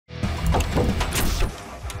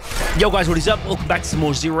Yo guys, what is up? Welcome back to some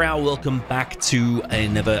more Zero Hour. Welcome back to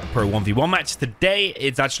another Pro 1v1 match. Today,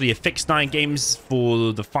 it's actually a fixed 9 games.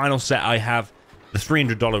 For the final set, I have the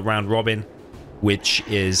 $300 round robin, which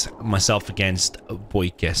is myself against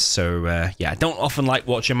BoYcaH. So, yeah, I don't often like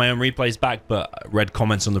watching my own replays back, but I read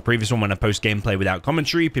comments on the previous one when I post gameplay without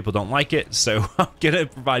commentary. People don't like it, so I'm going to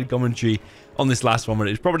provide commentary on this last one. But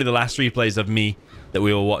it's probably the last replays of me that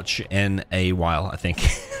we will watch in a while, I think.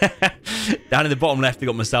 Down in the bottom left, we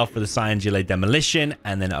got myself for the cyan GLA Demolition,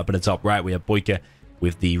 and then up in the top right, we have BoYcaH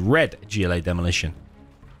with the red GLA Demolition.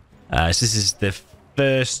 So this is the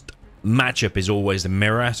first matchup is always a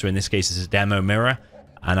mirror, so in this case, it's a demo mirror,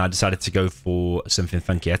 and I decided to go for something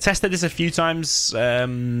funky. I tested this a few times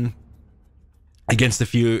against a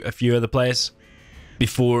few other players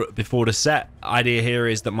before the set. Idea here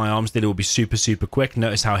is that my arms dealer will be super quick.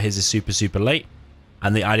 Notice how his is super late.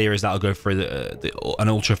 And the idea is that I'll go for an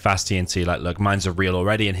ultra fast TNT. Like, look, mine's a real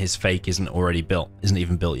already, and his fake isn't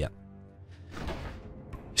even built yet.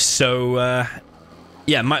 So,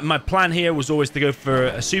 yeah, my plan here was always to go for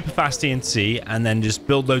a super fast TNT and then just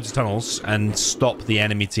build loads of tunnels and stop the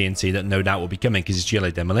enemy TNT that no doubt will be coming, because it's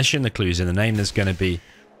GLA Demolition. The clue's in the name. There's going to be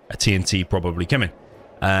a TNT probably coming.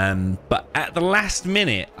 But at the last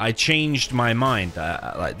minute, I changed my mind.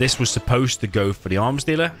 Like, this was supposed to go for the arms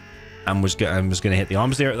dealer, and was going to hit the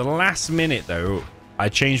arms dealer. At the last minute, though, I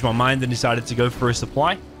changed my mind and decided to go for a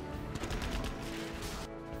supply.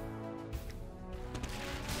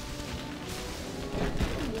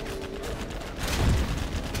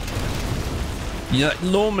 Yeah,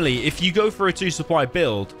 normally, if you go for a 2 supply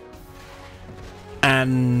build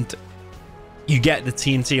and you get the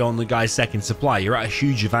TNT on the guy's second supply, you're at a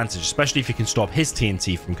huge advantage, especially if you can stop his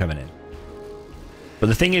TNT from coming in. But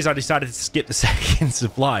the thing is, I decided to skip the second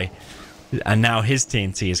supply, and now his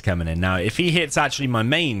TNT is coming in. Now, if he hits actually my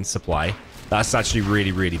main supply, that's actually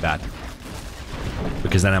really bad,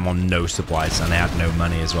 because then I'm on no supplies, and I have no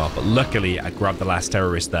money as well. But luckily, I grabbed the last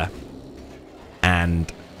terrorist there,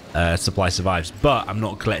 and supply survives. But I'm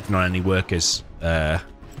not collecting on any workers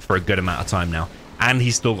for a good amount of time now. And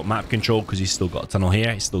he's still got map control, because he's still got a tunnel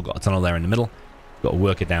here. He's still got a tunnel there in the middle. Got a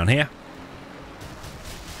worker down here.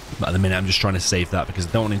 But at the minute, I'm just trying to save that, because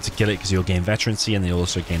I don't want him to kill it, because he'll gain veterancy, and he'll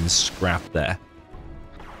also gain the scrap there.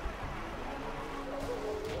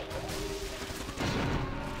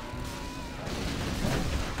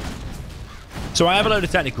 So I have a load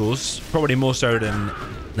of technicals, probably more so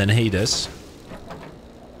than he does.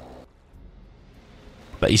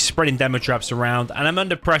 But he's spreading demo traps around, and I'm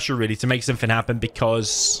under pressure, really, to make something happen,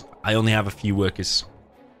 because I only have a few workers.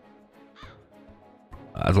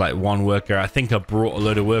 I'd like one worker. I think I brought a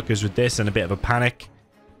load of workers with this, and a bit of a panic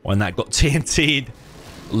when that got TNT'd.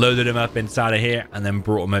 Loaded him up inside of here, and then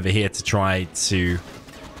brought him over here to try to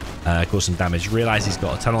cause some damage. Realize he's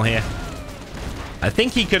got a tunnel here. I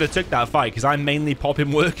think he could have took that fight, because I'm mainly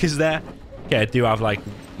popping workers there. Okay, I do have like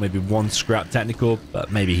maybe one scrap technical,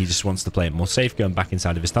 but maybe he just wants to play it more safe, going back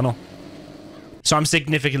inside of his tunnel. So I'm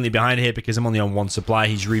significantly behind here, because I'm only on 1 supply.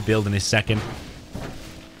 He's rebuilding his second.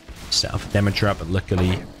 Set up a demo trap, but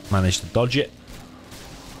luckily managed to dodge it.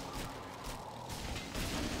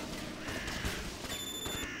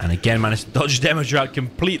 And again, managed to dodge a demo trap.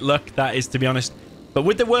 Complete luck, that is, to be honest. But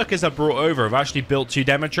with the workers I brought over, I've actually built 2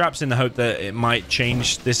 demo traps in the hope that it might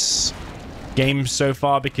change this game so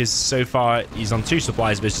far, because so far he's on 2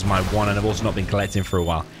 supplies versus my 1, and I've also not been collecting for a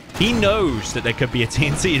while. He knows that there could be a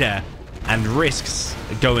TNT there, and risks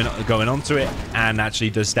going onto it, and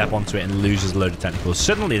actually does step onto it and loses a load of technicals.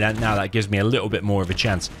 Suddenly, now that gives me a little bit more of a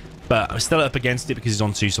chance. But I'm still up against it, because he's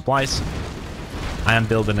on 2 supplies. I am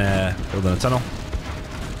building a tunnel.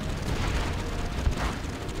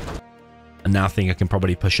 And now I think I can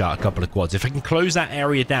probably push out a couple of quads. If I can close that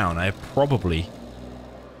area down, I probably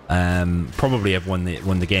have won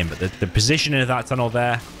the game. But the positioning of that tunnel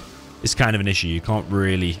there is kind of an issue. You can't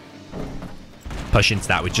really push into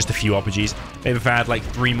that with just a few RPGs. Maybe if I had like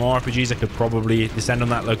 3 more RPGs, I could probably descend on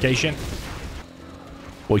that location.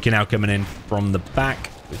 BoYcaH now coming in from the back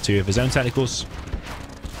with 2 of his own technicals.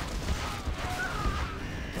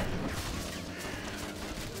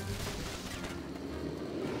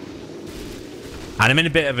 And I'm in a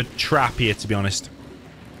bit of a trap here, to be honest.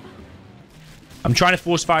 I'm trying to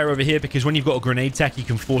force fire over here, because when you've got a grenade tech, you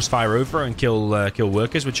can force fire over and kill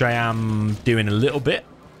workers, which I am doing a little bit.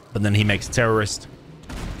 But then he makes a terrorist.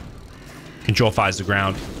 Control fires the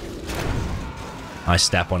ground. I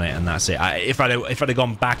step on it, and that's it. If I'd have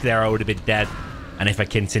gone back there, I would have been dead. And if I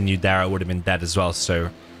continued there, I would have been dead as well. So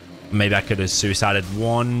maybe I could have suicided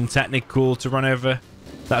 1 technical to run over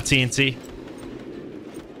that TNT.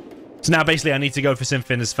 So now basically I need to go for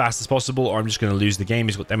Symphon as fast as possible, or I'm just going to lose the game.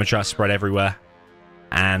 He's got DoMiNaToR spread everywhere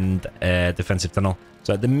and defensive tunnel.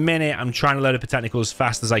 So at the minute, I'm trying to load up a technical as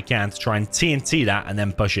fast as I can to try and TNT that and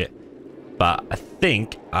then push it. But I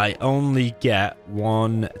think I only get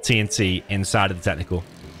one TNT inside of the technical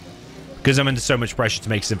because I'm under so much pressure to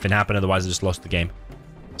make something happen. Otherwise, I just lost the game.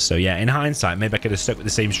 So yeah, in hindsight, maybe I could have stuck with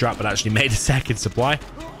the same strat but actually made a second supply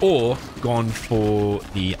or gone for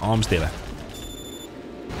the arms dealer.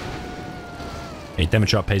 Okay,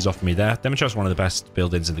 DoMiNaToR pays off for me there. DoMiNaToR is one of the best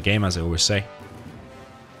build-ins in the game, as I always say.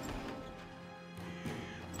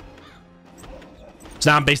 So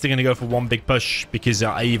now I'm basically going to go for one big push because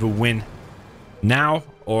I either win now,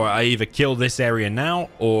 or I either kill this area now,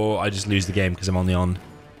 or I just lose the game because I'm only on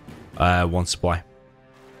one supply.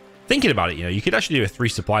 Thinking about it, you know, you could actually do a 3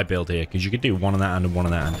 supply build here because you could do one on that end and one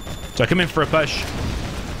on that end. So I come in for a push.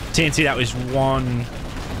 TNT, that was one.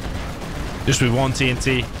 Just with one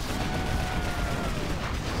TNT.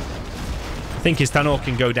 I think his tunnel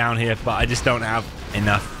can go down here, but I just don't have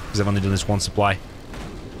enough because I've only done this one supply.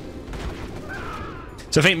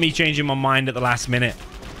 So I think me changing my mind at the last minute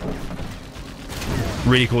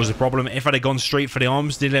really caused a problem. If I'd have gone straight for the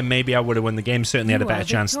arms dealer, maybe I would have won the game. Certainly had a better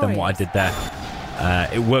chance than what I did there.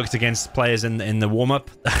 It worked against players in the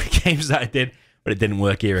warm-up games that I did, but it didn't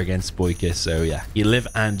work here against BoYcaH. So yeah, you live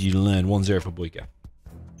and you learn. 1-0 for BoYcaH.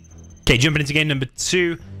 Okay, jumping into game number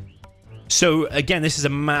 2. So again, this is a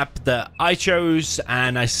map that I chose,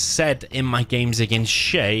 and I said in my games against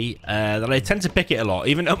Shay that I tend to pick it a lot,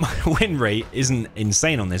 even though my win rate isn't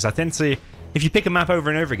insane on this. I tend to, if you pick a map over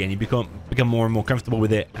and over again, you become more and more comfortable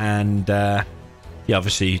with it, and yeah,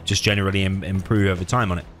 obviously just generally improve over time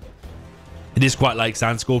on it. It is quite like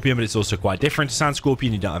Sand Scorpion, but it's also quite different to Sand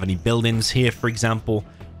Scorpion. You don't have any buildings here, for example,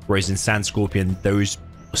 whereas in Sand Scorpion, those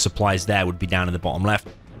supplies there would be down in the bottom left.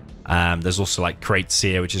 There's also like crates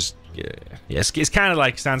here, which is yeah, it's kind of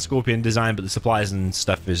like Sand Scorpion design, but the supplies and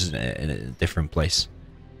stuff is in a different place.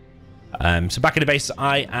 So back at the base,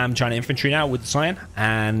 I am trying to infantry now with the Cyan,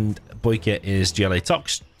 and BoYcaH is GLA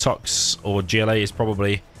Tox. Tox or GLA is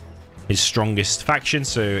probably his strongest faction,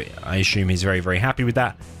 so I assume he's very, very happy with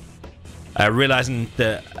that. Realizing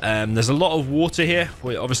that there's a lot of water here,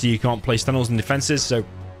 where obviously you can't place tunnels and defenses, so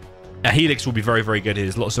a Helix will be very, very good.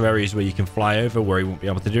 There's lots of areas where you can fly over where he won't be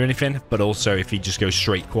able to do anything, but also if he just goes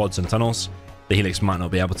straight quads and tunnels, the Helix might not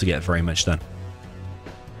be able to get very much done.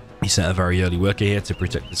 He set a very early worker here to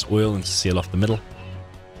protect this oil and to seal off the middle.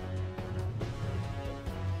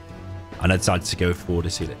 And I decided to go for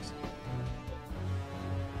this Helix.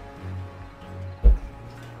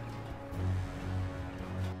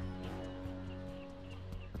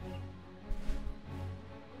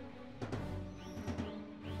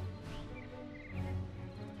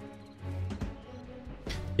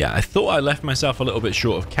 Yeah, I thought I left myself a little bit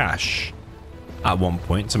short of cash at one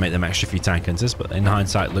point to make them extra few tank hunters, but in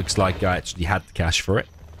hindsight, looks like I actually had the cash for it.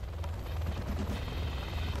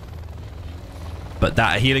 But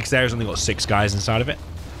that Helix there has only got 6 guys inside of it.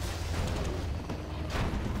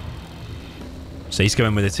 So he's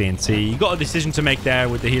coming with a TNT. You've got a decision to make there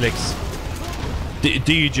with the Helix.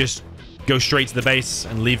 Do you just go straight to the base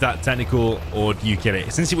and leave that technical, or do you kill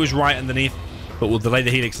it? Since it was right underneath, but we'll delay the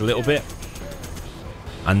Helix a little bit.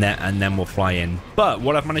 And then we'll fly in. But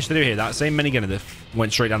what I've managed to do here, that same minigunner that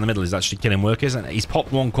went straight down the middle is actually killing workers, and he's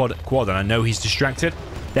popped one quad, and I know he's distracted.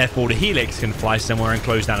 Therefore, the Helix can fly somewhere and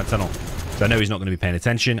close down a tunnel. So I know he's not going to be paying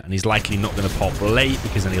attention, and he's likely not going to pop late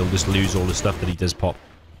because then he'll just lose all the stuff that he does pop.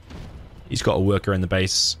 He's got a worker in the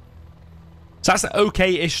base. So that's an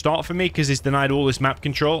okay-ish start for me because he's denied all this map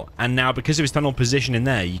control, and now because of his tunnel position in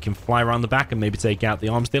there, you can fly around the back and maybe take out the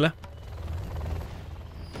arms dealer.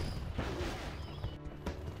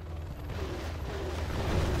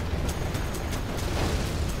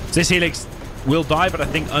 So this Helix will die, but I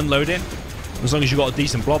think unloading, as long as you've got a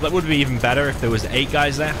decent blob, that would be even better if there was 8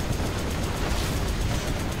 guys there.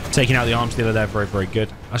 Taking out the arms dealer there, very, very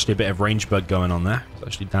good. Actually, a bit of range bug going on there. It's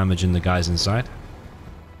actually damaging the guys inside.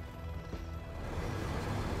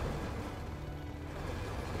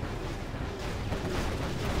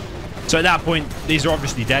 So at that point, these are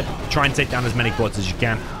obviously dead. Try and take down as many quads as you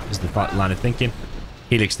can, is the line of thinking.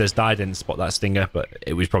 Helix does die, didn't spot that stinger, but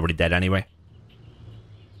it was probably dead anyway.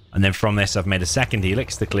 And then from this, I've made a second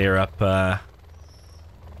Helix to clear up the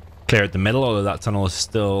middle, although that tunnel is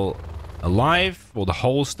still alive, or the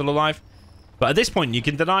hole's still alive. But at this point, you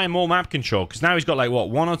can deny him all map control, because now he's got like, what,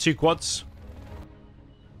 1 or 2 quads?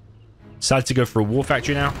 Decided to go for a war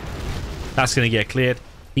factory now. That's going to get cleared.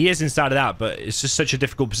 He is inside of that, but it's just such a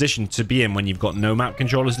difficult position to be in when you've got no map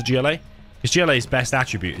control as the GLA. Because GLA's best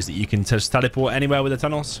attribute is that you can just teleport anywhere with the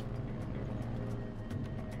tunnels.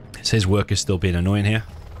 Is his workers still being annoying here?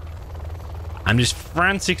 I'm just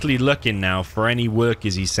frantically looking now for any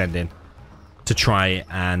workers he's sending to try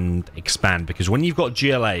and expand, because when you've got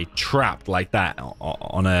GLA trapped like that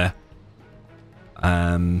on a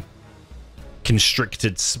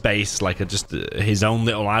constricted space, like his own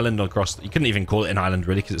little island across, you couldn't even call it an island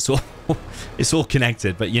really, because it's all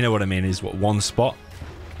connected, but you know what I mean, is what, one spot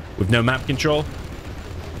with no map control,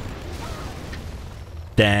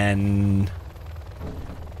 then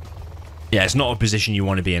yeah, it's not a position you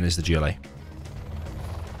want to be in as the GLA.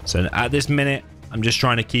 So at this minute, I'm just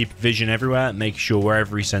trying to keep vision everywhere, make sure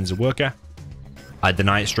wherever he sends a worker, I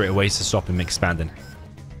deny it straight away to stop him expanding.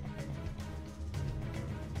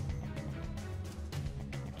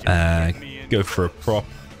 Go for a prop.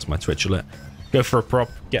 It's my Twitch alert. Go for a prop.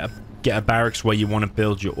 Get a barracks where you want to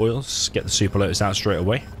build your oils. Get the Super Lotus out straight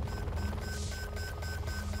away.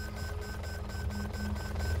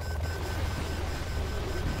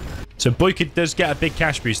 So BoYcaH does get a big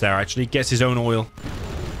cash boost there, actually. Gets his own oil.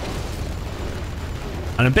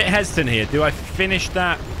 And I'm a bit hesitant here. Do I finish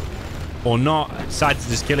that or not? I decided to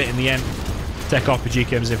just kill it in the end. Tech RPG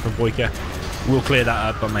comes in from BoYcaH. We'll clear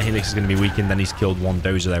that up, but my Helix is going to be weakened. Then he's killed one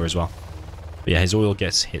dozer there as well. But yeah, his oil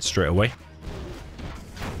gets hit straight away.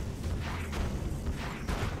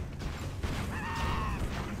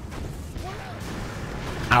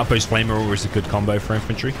 Outpost Flamer always a good combo for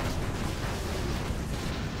infantry.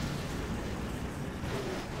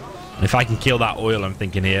 And if I can kill that oil, I'm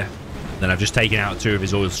thinking here, then I've just taken out 2 of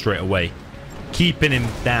his oils straight away. Keeping him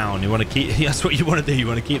down. You want to keep... That's what you want to do. You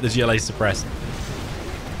want to keep the GLA suppressed.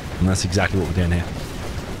 And that's exactly what we're doing here.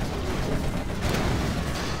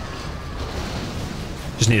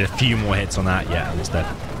 Just need a few more hits on that. Yeah, it's dead.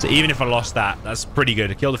 So even if I lost that, that's pretty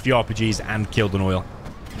good. I killed a few RPGs and killed an oil.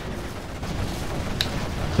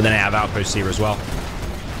 But then I have Outpost here as well.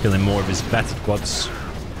 Killing more of his vetted quads.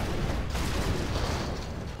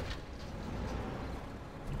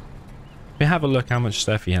 We have a look how much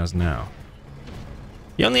stuff he has now.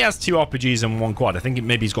 He only has 2 RPGs and 1 quad. I think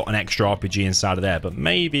maybe he's got an extra RPG inside of there, but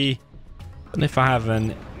maybe... I don't know if I have a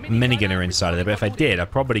minigunner inside of there, but if I did, I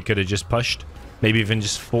probably could have just pushed. Maybe even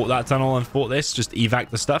just fought that tunnel and fought this, just evac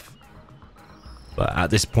the stuff. But at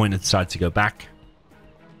this point, I decided to go back.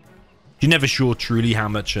 You're never sure truly how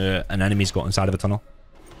much an enemy's got inside of a tunnel.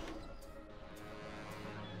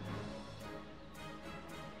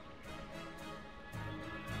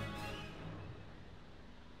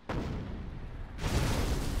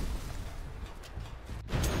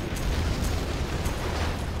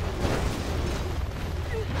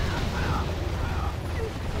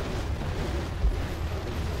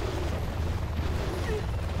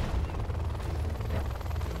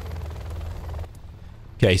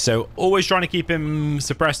 Okay, so always trying to keep him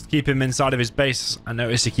suppressed, keep him inside of his base. I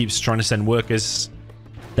notice he keeps trying to send workers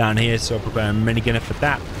down here, so I'll prepare a minigunner for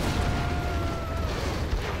that.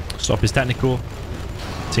 Stop his technical.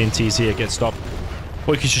 TNT's here, get stopped.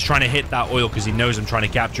 BoYcaH's just trying to hit that oil because he knows I'm trying to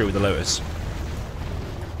capture it with the Lotus.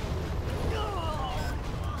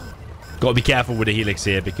 Got to be careful with the Helix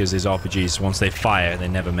here because his RPGs, once they fire, they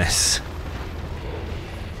never miss.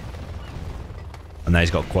 And now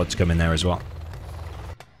he's got quads coming there as well.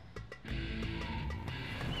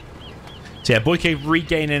 So yeah, BoYcaH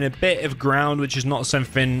regaining a bit of ground, which is not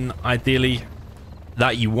something ideally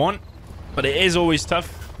that you want, but it is always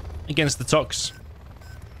tough against the Tox.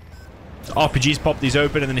 So RPGs pop these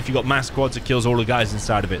open, and then if you've got mass quads, it kills all the guys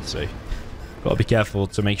inside of it, so got to be careful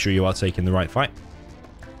to make sure you are taking the right fight.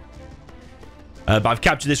 But I've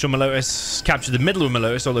captured this from a Lotus, captured the middle of a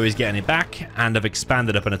Lotus, although he's getting it back, and I've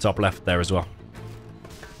expanded up in the top left there as well.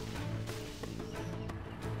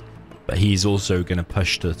 But he's also going to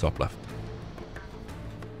push to the top left.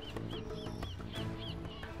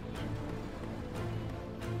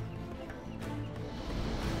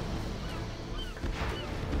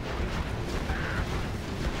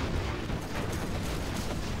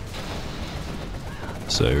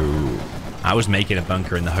 So I was making a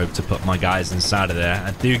bunker in the hope to put my guys inside of there.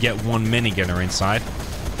 I do get 1 minigunner inside,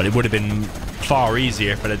 but it would have been far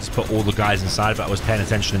easier if I had just put all the guys inside, but I was paying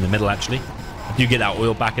attention in the middle actually. I do get that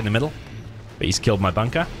oil back in the middle, but he's killed my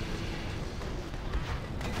bunker.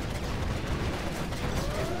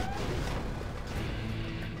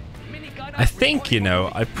 I think, you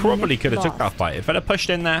know, I probably could have took that fight. If I'd have pushed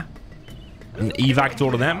in there and evac'd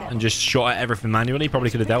all of them and just shot at everything manually, probably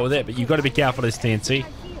could have dealt with it. But you've got to be careful of this TNT,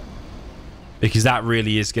 because that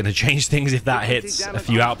really is going to change things. If that hits a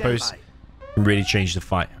few outposts, can really change the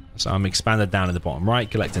fight. So I'm expanded down in the bottom right,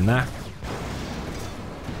 collecting that.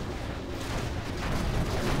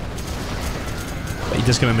 But he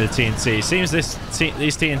does come in with a TNT. It seems these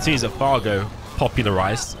TNTs at Fargo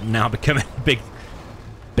popularized, now becoming a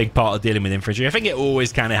big part of dealing with infantry. I think it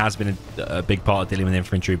always kind of has been a big part of dealing with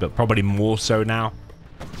infantry, but probably more so now.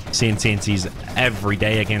 Seeing TNTs every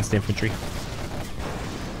day against infantry.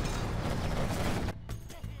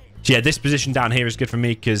 So yeah, this position down here is good for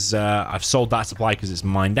me because I've sold that supply because it's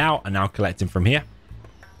mined out, and now collecting from here.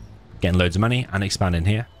 Getting loads of money and expanding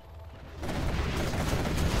here.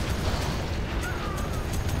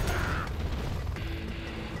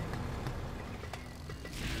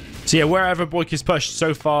 So yeah, wherever BoYcaH's pushed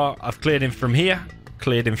so far, I've cleared him from here,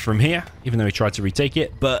 even though he tried to retake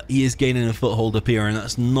it, but he is gaining a foothold up here, and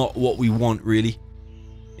that's not what we want, really.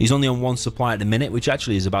 He's only on 1 supply at the minute, which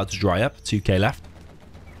actually is about to dry up. 2k left.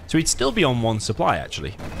 So he'd still be on 1 supply,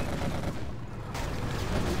 actually.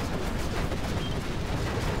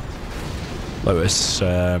 Lotus,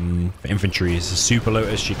 for infantry, is a super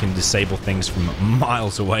Lotus. You can disable things from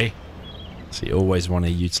miles away. So you always want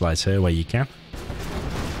to utilize her where you can.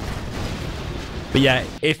 But yeah,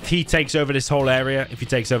 if he takes over this whole area, if he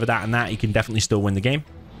takes over that and that, he can definitely still win the game.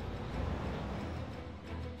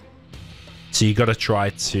 So you got to try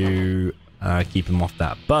to keep him off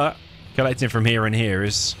that. But collecting from here and here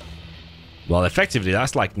is, well, effectively,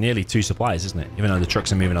 that's like nearly 2 supplies, isn't it? Even though the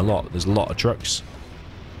trucks are moving a lot. There's a lot of trucks.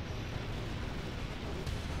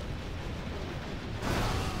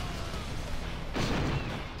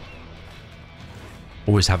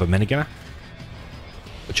 Always have a minigunner,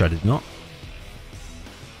 which I did not.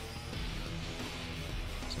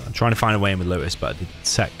 So I'm trying to find a way in with Lotus, but I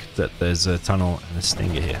detect that there's a tunnel and a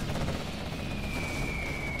stinger here.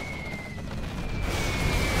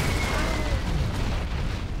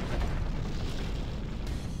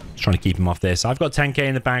 Just trying to keep him off this. I've got 10k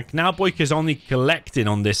in the bank. Now BoYcaH's only collecting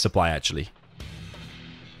on this supply, actually.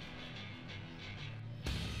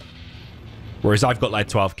 Whereas I've got like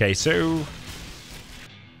 12k, so...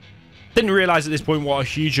 Didn't realize at this point what a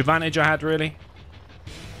huge advantage I had, really.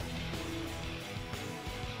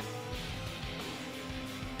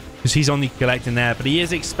 Because he's only collecting there, but he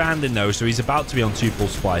is expanding though, so he's about to be on 2 full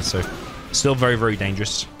supplies, so still very, very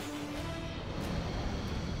dangerous.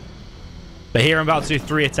 But here I'm about to do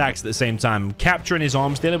 3 attacks at the same time. I'm capturing his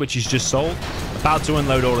arms dealer, which he's just sold. About to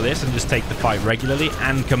unload all of this and just take the fight regularly,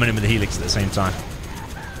 and coming in with the Helix at the same time.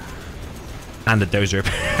 And the Dozer,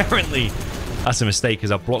 apparently. That's a mistake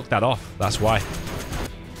because I blocked that off. That's why.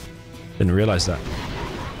 Didn't realize that.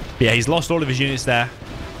 But yeah, he's lost all of his units there.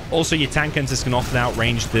 Also, your tank hunters can often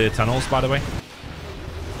outrange the tunnels, by the way.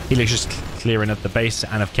 Helix just clearing up the base,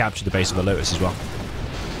 and I've captured the base of the Lotus as well.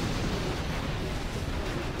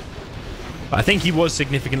 But I think he was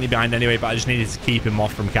significantly behind anyway, but I just needed to keep him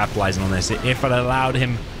off from capitalizing on this. If I'd allowed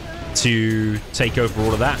him to take over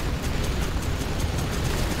all of that,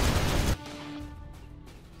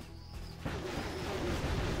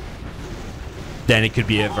 then it could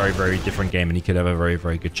be a very, very different game, and he could have a very,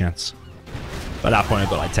 very good chance. But at that point, I've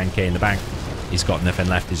got like 10k in the bank. He's got nothing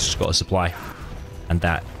left. He's just got a supply. And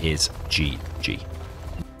that is GG.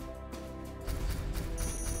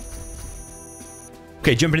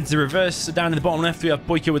 Okay, jumping into the reverse. So down in the bottom left, we have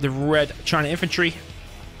BoYcaH with the red China infantry.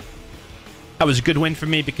 That was a good win for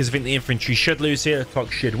me because I think the infantry should lose here. The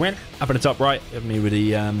Tox should win. Up in the top right, you have me with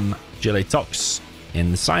the GLA Tox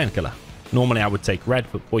in the cyan color. Normally I would take red,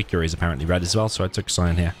 but BoYcaH is apparently red as well, so I took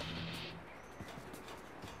cyan here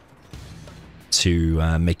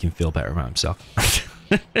to make him feel better about himself.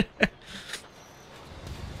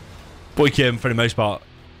 BoYcaH, for the most part,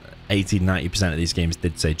 80-90% of these games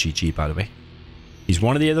did say GG, by the way. He's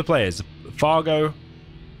one of the other players. Fargo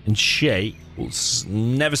and Shay will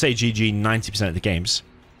never say GG 90% of the games,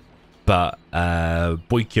 but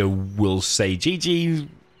BoYcaH will say GG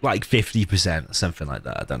like 50%, something like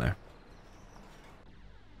that. I don't know.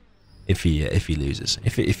 If he loses,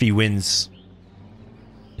 if he wins,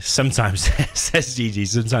 sometimes says GG,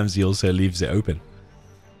 sometimes he also leaves it open.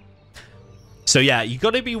 So yeah, you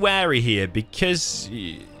got to be wary here because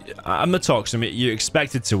I'm a Tox. I mean, you're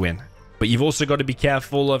expected to win, but you've also got to be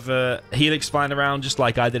careful of Helix flying around just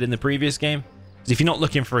like I did in the previous game. Because if you're not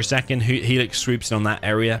looking for a second, Helix swoops in on that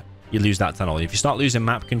area, you lose that tunnel. If you start losing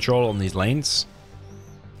map control on these lanes,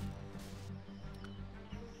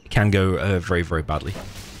 it can go very, very badly.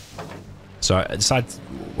 So I decided,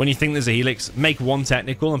 when you think there's a Helix, make one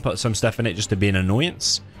technical and put some stuff in it just to be an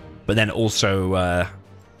annoyance. But then also,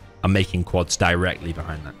 I'm making quads directly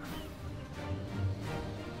behind that.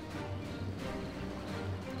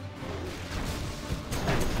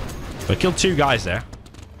 So I killed 2 guys there.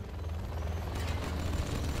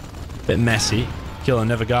 Bit messy. Kill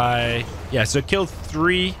another guy. Yeah, so killed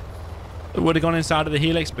 3 that would have gone inside of the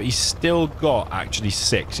Helix, but he's still got actually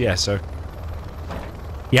 6. Yeah, so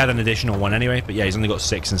He had an additional one anyway, but yeah, he's only got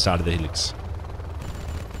 6 inside of the helix.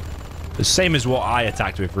 The same as what I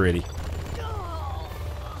attacked with, really.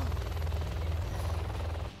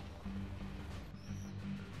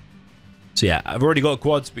 So yeah, I've already got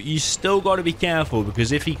quads, but you still got to be careful,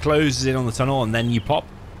 because if he closes in on the tunnel and then you pop,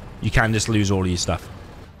 you can just lose all of your stuff.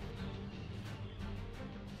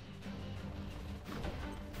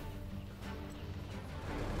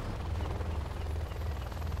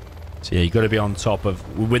 So yeah, you got to be on top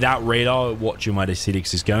of, without radar, watching where this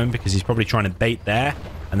helix is going, because he's probably trying to bait there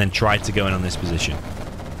and then try to go in on this position.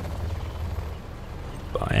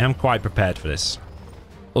 But I am quite prepared for this.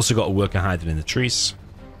 Also got a worker hiding in the trees.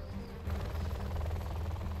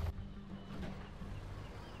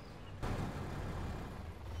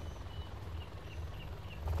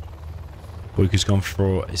 BoYkaH's gone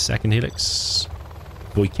for a second helix.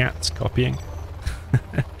 BoYcaH copying.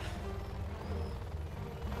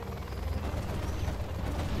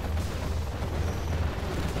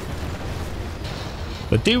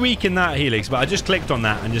 But do weaken that helix, but I just clicked on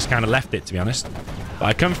that and just kind of left it, to be honest. But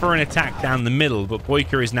I come for an attack down the middle, but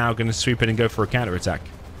BoYkaH is now going to sweep in and go for a counter-attack.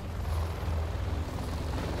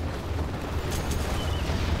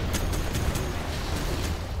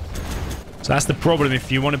 So that's the problem.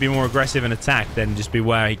 If you want to be more aggressive and attack, then just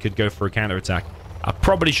beware he could go for a counter-attack. I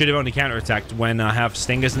probably should have only counter-attacked when I have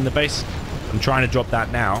stingers in the base. I'm trying to drop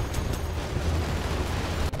that now.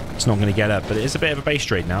 It's not going to get up, but it is a bit of a base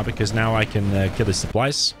trade now, because now I can kill his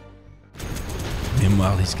supplies.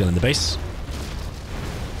 Meanwhile, he's killing the base.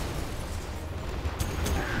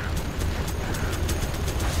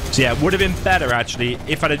 So yeah, it would have been better, actually,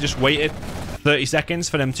 if I'd have just waited 30 seconds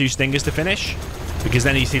for them 2 stingers to finish, because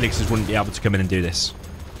then these helixes wouldn't be able to come in and do this.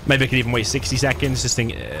 Maybe I could even wait 60 seconds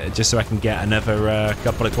just so I can get another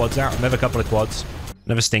couple of quads out. Another couple of quads.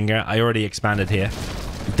 Another stinger. I already expanded here.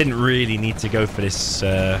 Didn't really need to go for this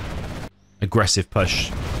aggressive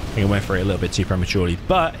push. I think I went for it a little bit too prematurely,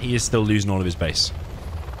 but he is still losing all of his base.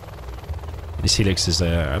 This helix is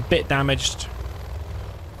a bit damaged.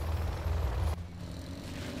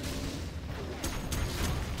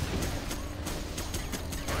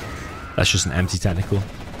 That's just an empty technical,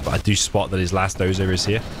 but I do spot that his last dozer is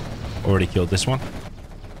here. Already killed this one.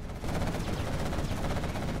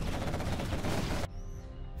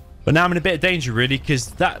 But now I'm in a bit of danger, really,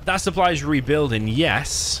 because that supply is rebuilding,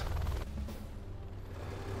 yes.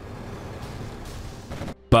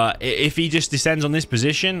 But if he just descends on this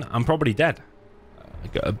position, I'm probably dead.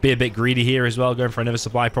 I'll be a bit greedy here as well, going for another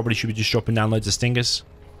supply. Probably should be just dropping down loads of stingers.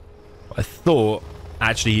 But I thought,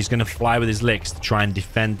 actually, he's going to fly with his licks to try and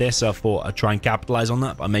defend this. So I thought I'd try and capitalize on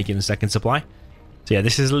that by making a second supply. So yeah,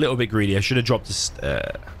 this is a little bit greedy. I should have dropped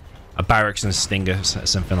a barracks and a stinger,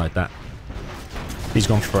 something like that. He's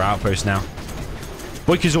gone for outpost now.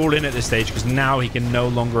 BoYkaH's all in at this stage because now he can no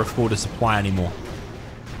longer afford a supply anymore.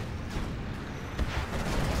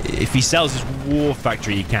 If he sells his war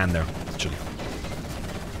factory, he can, though, actually.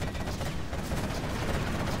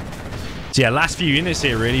 So yeah, last few units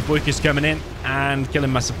here, really. BoYkaH's coming in and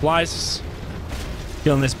killing my supplies.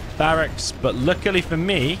 Killing this barracks. But luckily for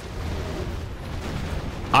me,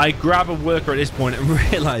 I grab a worker at this point and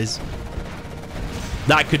realize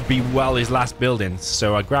that could be well his last building.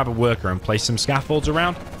 So I grab a worker and place some scaffolds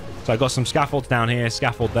around. So I got some scaffolds down here,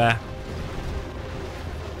 scaffold there.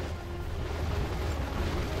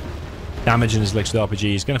 Damaging his licks with RPG.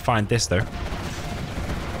 He's going to find this, though.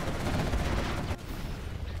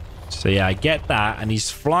 So yeah, I get that. And he's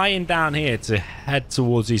flying down here to head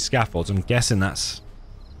towards these scaffolds. I'm guessing that's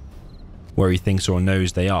where he thinks or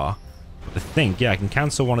knows they are. But I think, yeah, I can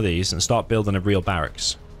cancel one of these and start building a real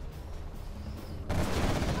barracks.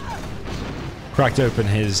 Cracked open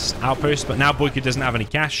his outpost, but now BoYkaH doesn't have any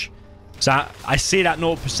cash. So I see that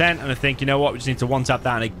 0% and I think, you know what, we just need to one-tap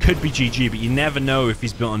that and it could be GG, but you never know if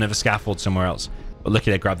he's built another scaffold somewhere else. But look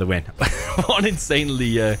at it, grab the win. What an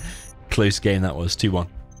insanely close game that was, 2-1.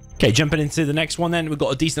 Okay, jumping into the next one then. We've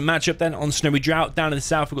got a decent matchup then on Snowy Drought. Down in the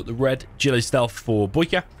south, we've got the red Gillo Stealth for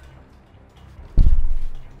BoYkaH.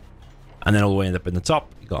 And then all the way up in the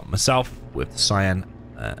top, you got myself with the Cyan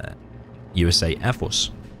USA Air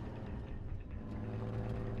Force.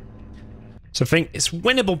 So I think it's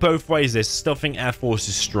winnable both ways. I still think Air Force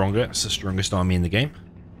is stronger. It's the strongest army in the game.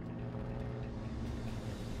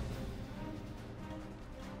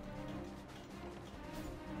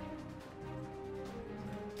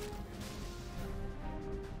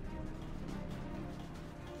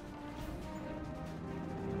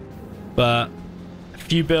 But a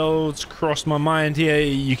few builds crossed my mind here.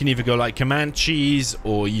 You can either go like Comanches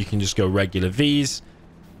or you can just go regular Vs.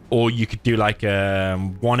 Or you could do like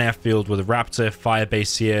one airfield with a Raptor, fire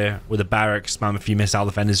base here with a barracks, spam a few missile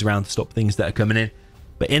defenders around to stop things that are coming in.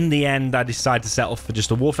 But in the end, I decided to settle for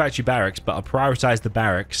just a war factory barracks, but I prioritized the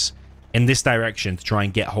barracks in this direction to try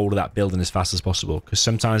and get hold of that building as fast as possible. Because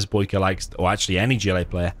sometimes BoYcaH likes, or actually any GLA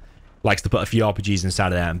player, likes to put a few RPGs inside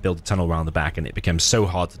of there and build a tunnel around the back, and it becomes so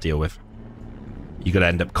hard to deal with. You got to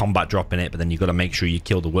end up combat dropping it, but then you got to make sure you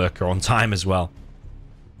kill the worker on time as well.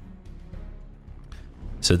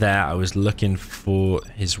 So there, I was looking for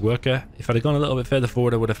his worker. If I'd have gone a little bit further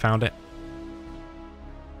forward, I would have found it.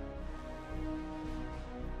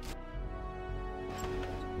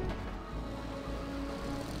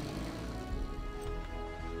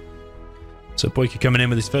 So BoYcaH coming in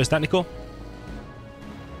with his first technical.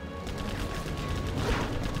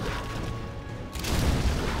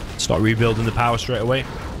 Start rebuilding the power straight away.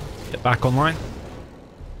 Get back online.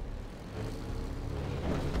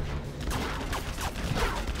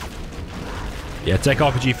 Yeah, take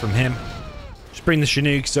RPG from him. Just bring the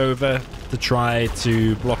Chinooks over to try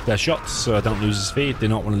to block their shots so I don't lose his V. Do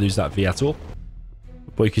not want to lose that V at all.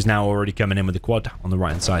 BoYcaH's now already coming in with the quad on the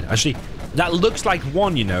right-hand side. Actually, that looks like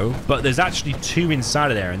one, you know, but there's actually two inside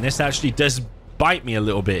of there, and this actually does bite me a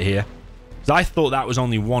little bit here. Because I thought that was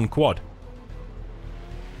only one quad.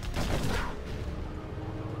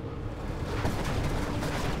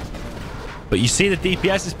 But you see the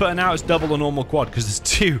DPS is putting out, it's double the normal quad because there's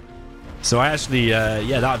two. So I actually,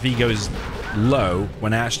 yeah, that V goes low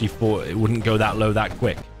when I actually thought it wouldn't go that low that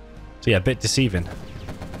quick. So yeah, a bit deceiving.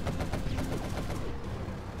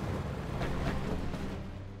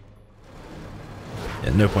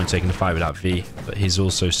 Yeah, no point taking a fight without V, but he's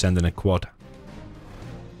also sending a quad.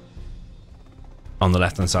 On the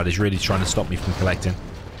left-hand side, he's really trying to stop me from collecting.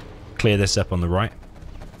 Clear this up on the right.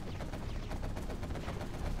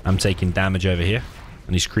 I'm taking damage over here,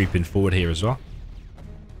 and he's creeping forward here as well.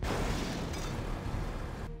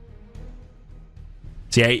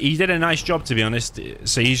 So yeah, he did a nice job, to be honest.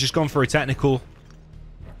 So he's just gone for a technical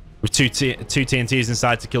with two TNTs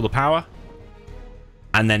inside to kill the power.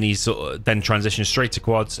 And then he's then transitioned straight to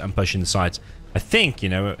quads and pushing the sides. I think, you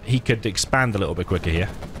know, he could expand a little bit quicker here.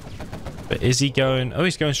 But is he going... Oh,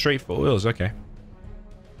 he's going straight for oils. Okay.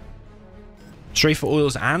 Straight for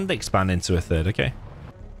oils and expand into a third. Okay.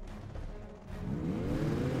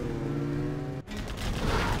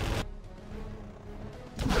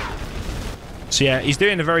 So yeah, he's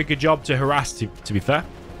doing a very good job to harass, to be fair.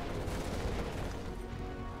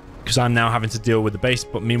 Because I'm now having to deal with the base,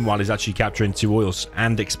 but meanwhile he's actually capturing two oils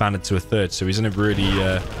and expanded to a third. So he's in a really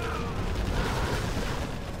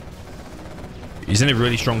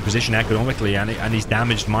strong position economically, and he's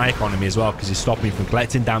damaged my economy as well because he's stopped me from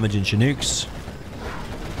collecting damage in Chinooks.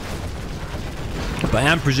 But I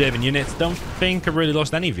am preserving units. Don't think I really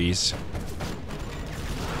lost any Vs.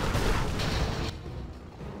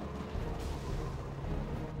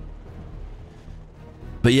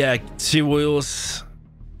 But yeah, 2 oils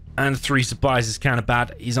and 3 supplies is kind of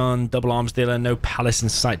bad. He's on double arms dealer, no palace in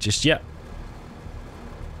sight just yet.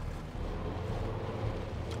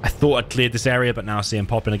 I thought I'd cleared this area, but now I see him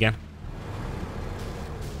popping again.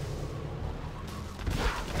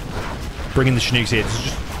 Bringing the Chinooks here to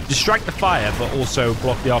just distract the fire, but also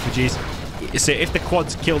block the RPGs. So if the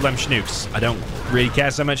quads kill them Chinooks, I don't really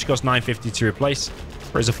care so much. It costs 950 to replace.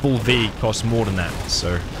 Whereas a full V costs more than that,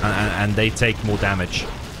 so and they take more damage,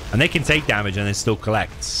 and they can take damage and then still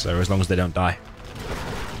collect. So as long as they don't die,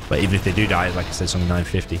 but even if they do die, like I said, it's only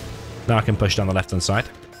 950. Now I can push down the left-hand side.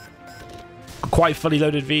 Quite fully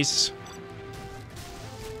loaded Vs.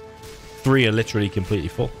 3 are literally completely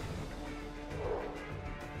full.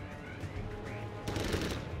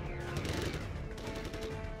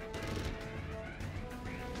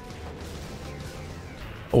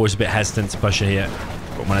 Always a bit hesitant to push it here.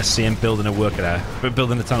 But when I see him building a worker there,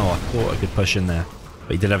 building a tunnel, I thought I could push in there.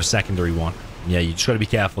 But he did have a secondary one. Yeah, you just got to be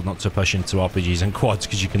careful not to push into RPGs and quads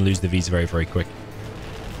because you can lose the Vs very, very quick.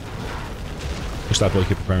 Looks like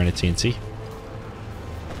BoYcaH preparing a TNT.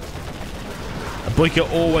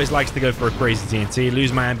 BoYcaH always likes to go for a crazy TNT.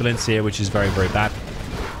 Lose my ambulance here, which is very, very bad.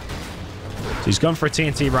 So he's gone for a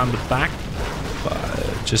TNT around the back.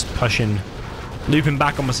 But just pushing, looping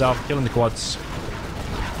back on myself, killing the quads.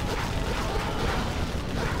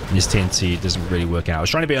 And this TNT doesn't really work out. I was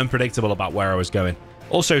trying to be unpredictable about where I was going.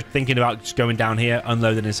 Also thinking about just going down here,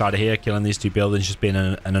 unloading inside of here, killing these 2 buildings, just being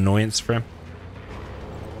an annoyance for him.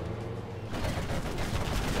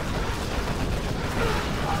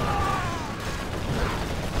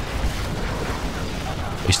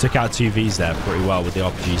 He stuck out 2 Vs there pretty well with the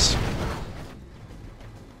RPGs.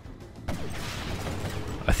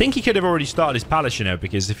 I think he could have already started his palace, you know,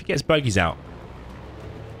 because if he gets buggies out,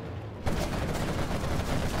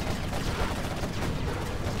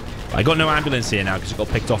 I got no ambulance here now because it got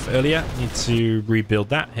picked off earlier. Need to rebuild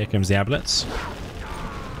that. Here comes the ambulance.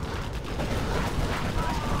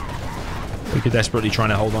 We could desperately trying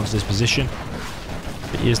to hold on to this position.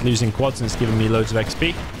 But he is losing quads and it's giving me loads of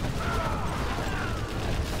XP.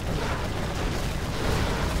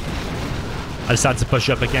 I just had to push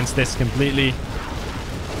up against this completely.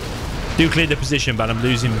 Do clear the position, but I'm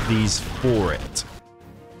losing these for it.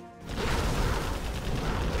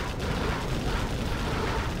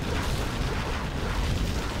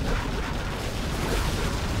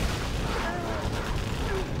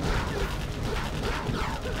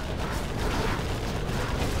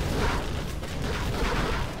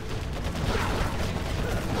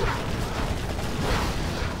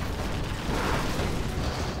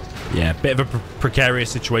 Yeah, bit of a precarious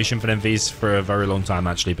situation for them Vs for a very long time,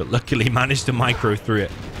 actually. But luckily managed to micro through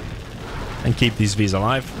it and keep these Vs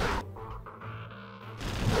alive.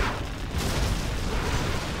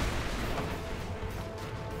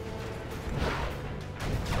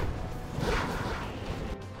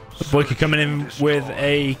 BoYcaH coming in with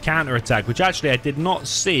a counter attack, which actually I did not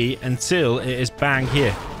see until it is bang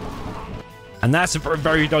here. And that's a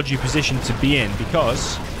very dodgy position to be in,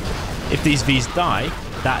 because if these Vs die,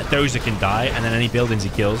 that dozer can die, and then any buildings he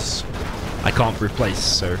kills, I can't replace.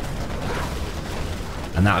 So,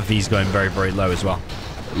 and that V's going very, very low as well.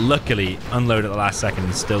 Luckily, unload at the last second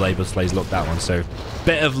and still able to laser lock that one. So,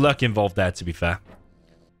 bit of luck involved there, to be fair.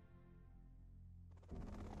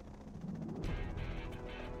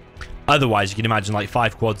 Otherwise, you can imagine like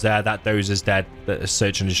 5 quads there. That dozer's dead. The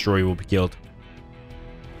search and destroy will be killed,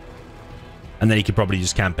 and then he could probably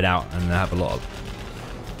just camp it out and have a lot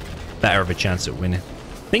of better of a chance at winning.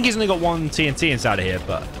 I think he's only got 1 TNT inside of here,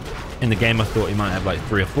 but in the game I thought he might have like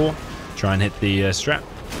 3 or 4. Try and hit the strap.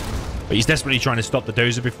 But he's desperately trying to stop the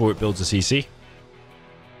dozer before it builds a CC.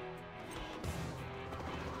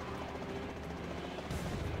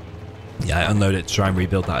 Yeah, I unload it to try and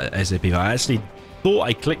rebuild that SAP. I actually thought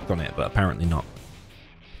I clicked on it, but apparently not.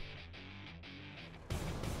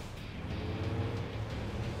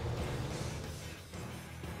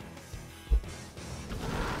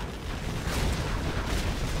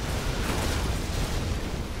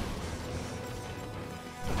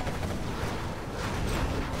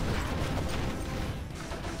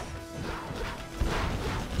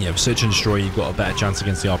 Yeah, with search and destroy, you've got a better chance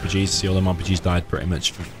against the RPGs. See, all them RPGs died pretty much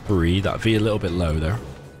for free. That'd be a little bit low there.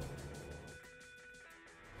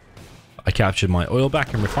 I captured my oil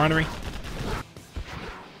back in refinery.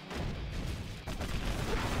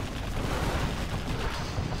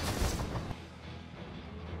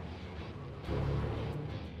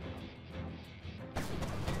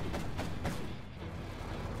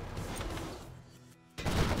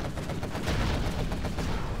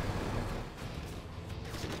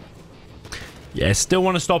 Yeah, still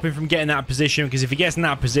want to stop him from getting that position, because if he gets in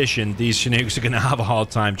that position, these Chinooks are going to have a hard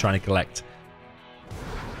time trying to collect.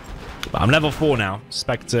 But I'm level 4 now.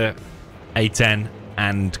 Spectre, A10,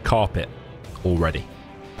 and Carpet already.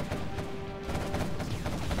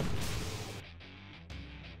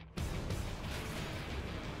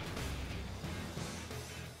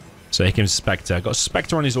 So here comes Spectre. Got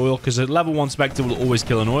Spectre on his oil, because a level 1 Spectre will always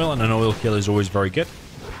kill an oil, and an oil kill is always very good.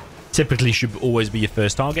 Typically should always be your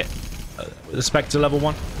first target. The Spectre level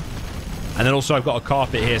 1. And then also I've got a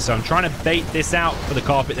Carpet here, so I'm trying to bait this out for the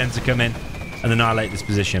Carpet then to come in and annihilate this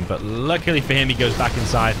position. But luckily for him, he goes back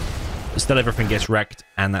inside. But still everything gets wrecked,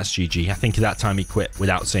 and that's GG. I think at that time he quit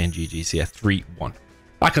without saying GG. So yeah, 3-1.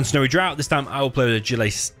 Back on Snowy Drought. This time I will play with a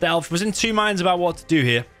Gilet Stealth. I was in 2 minds about what to do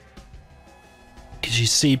here, because you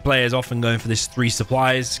see players often going for this 3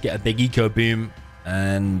 supplies, get a big eco boom,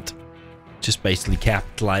 and just basically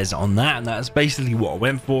capitalize on that. And that's basically what I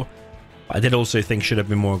went for. I did also think should have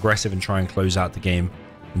been more aggressive and try and close out the game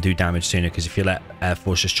and do damage sooner, because if you let Air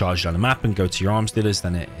Force just charge down the map and go to your arms dealers,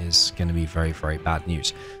 then it is going to be very, very bad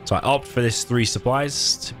news. So I opt for this 3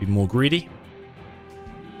 supplies to be more greedy.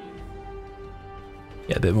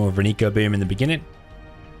 Get a bit more of an eco boom in the beginning.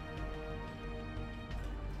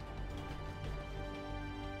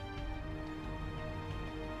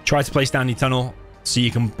 Try to place down your tunnel so you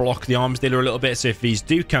can block the arms dealer a little bit. So if these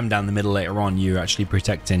do come down the middle later on, you're actually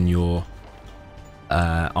protecting your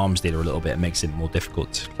arms dealer a little bit. It makes it more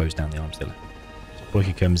difficult to close down the arms dealer. So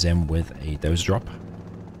BoYcaH comes in with a dozer drop.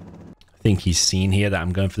 I think he's seen here that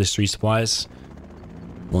I'm going for this 3 supplies.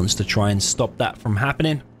 Wants to try and stop that from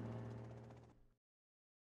happening.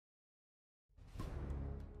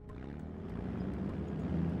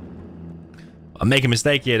 I make a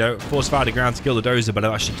mistake here though. Force fire to ground to kill the dozer, but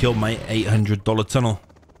I've actually killed my $800 tunnel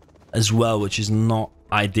as well, which is not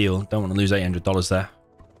ideal. Don't want to lose $800 there.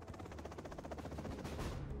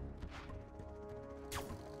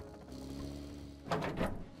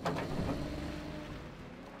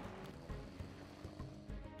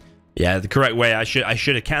 Yeah, the correct way. I should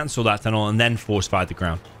have cancelled that tunnel and then force fired the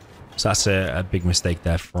ground. So that's a big mistake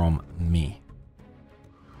there from me.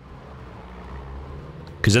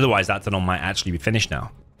 Because otherwise that tunnel might actually be finished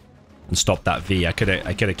now. And stop that V. I could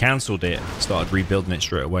have cancelled it, started rebuilding it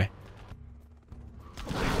straight away.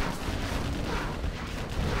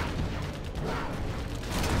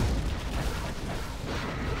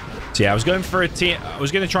 So yeah, I was going for I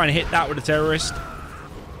was going to try and hit that with a terrorist.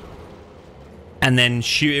 And then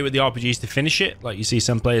shoot it with the RPGs to finish it, like you see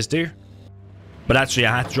some players do. But actually,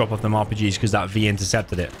 I had to drop off them RPGs because that V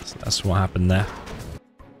intercepted it. So that's what happened there.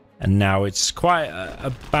 And now it's quite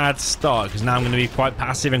a bad start because now I'm going to be quite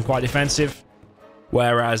passive and quite defensive.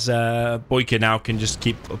 Whereas BoYcaH now can just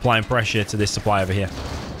keep applying pressure to this supply over here.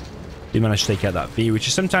 He managed to take out that V, which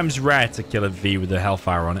is sometimes rare to kill a V with a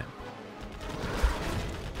Hellfire on it.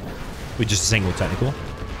 With just a single technical.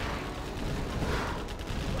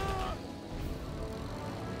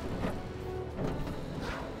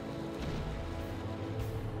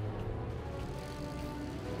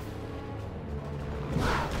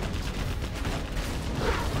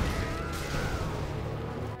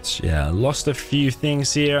 Yeah, lost a few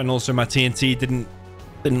things here, and also my TNT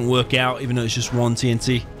didn't work out, even though it's just one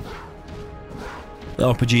TNT. The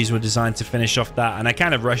RPGs were designed to finish off that, and I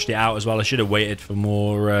kind of rushed it out as well. I should have waited for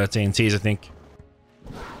more TNTs, I think.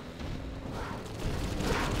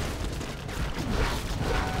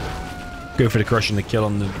 Go for the crush and the kill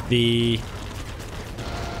on the V.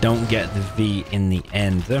 Don't get the V in the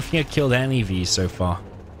end. I don't think I killed any Vs so far.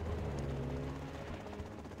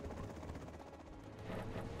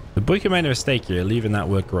 The BoYcaH made a mistake here, leaving that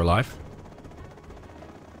worker alive.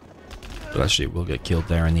 But actually, it will get killed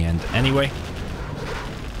there in the end anyway.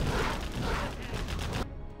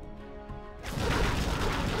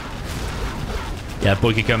 Yeah,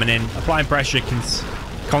 BoYcaH coming in, applying pressure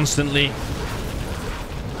constantly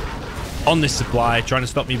on this supply, trying to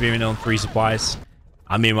stop me being on 3 supplies.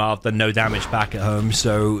 I mean, well, I've done no damage back at home,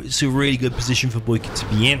 so it's a really good position for BoYcaH to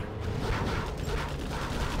be in.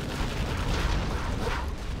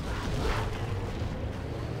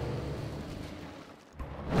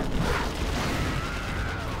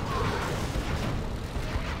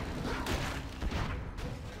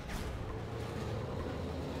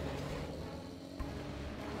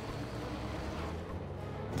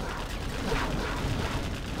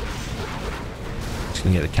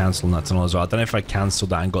 Gonna get the cancel on that tunnel as well. I don't know if I cancelled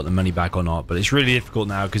that and got the money back or not, but it's really difficult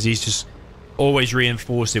now because he's just always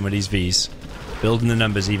reinforcing with these Vs, building the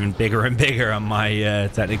numbers even bigger and bigger. On my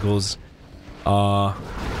technicals are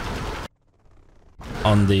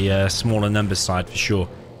on the smaller numbers side for sure.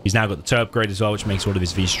 He's now got the toe upgrade as well, which makes all of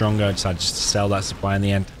his Vs stronger. I decided just to sell that supply in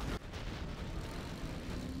the end.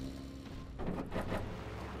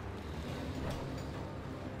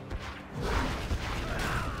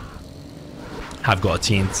 Have got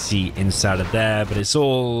a TNT inside of there, but it's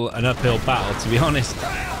all an uphill battle, to be honest.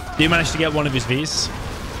 Do manage to get one of his Vs.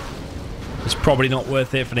 It's probably not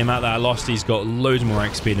worth it for the amount that I lost. He's got loads more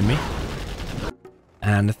XP than me.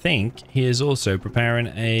 And I think he is also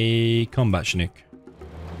preparing a combat Chinook.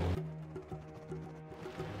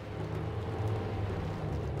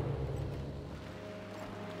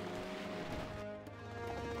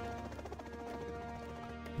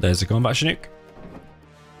 There's a combat Chinook.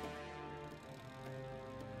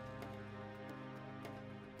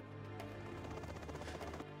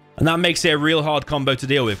 And that makes it a real hard combo to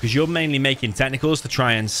deal with because you're mainly making technicals to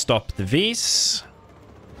try and stop the Vs.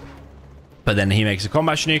 But then he makes a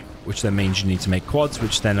combat Chinook, which then means you need to make quads,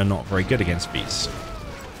 which then are not very good against Vs.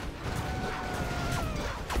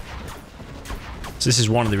 So this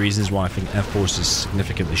is one of the reasons why I think Air Force is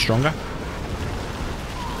significantly stronger.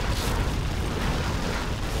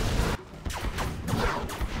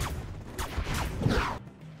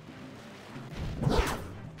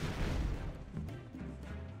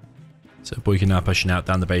 So BoYcaH now pushing out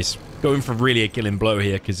down the base. Going for really a killing blow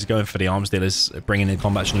here because he's going for the arms dealers, bringing in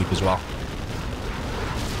combat Chinook as well.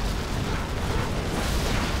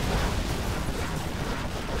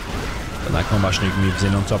 But that combat Chinook moves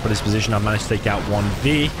in on top of this position. I've managed to take out one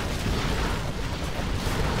V.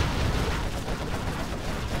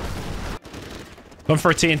 Going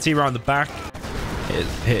for a TNT around the back.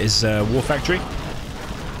 Hit his war factory.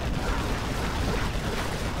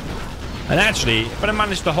 And actually, if I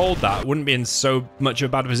managed to hold that, I wouldn't be in so much of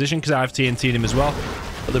a bad position because I have TNT'd him as well.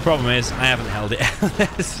 But the problem is, I haven't held it.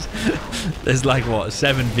 There's like, what,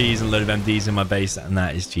 7 Vs and a load of MDs in my base, and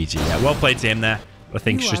that is GG. Yeah, well played to him there. But I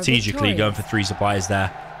think strategically, going for 3 supplies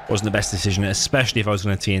there wasn't the best decision, especially if I was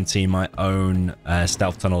going to TNT my own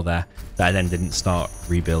stealth tunnel there that I then didn't start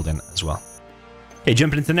rebuilding as well. Okay,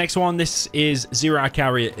 jumping into the next one. This is Zero Hour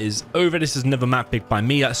Carrier is over. This is another map picked by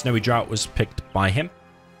me. That Snowy Drought was picked by him.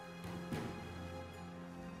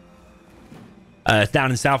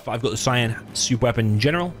 Down in south, I've got the Cyan Super Weapon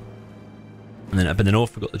General. And then up in the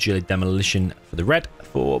north, we've got the Gilly Demolition for the red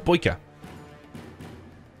for BoYcaH.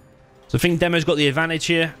 So I think Demo's got the advantage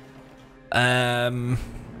here. Because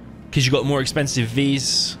you've got more expensive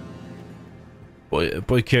Vs.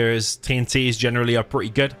 BoYcaH's TNTs generally are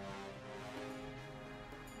pretty good.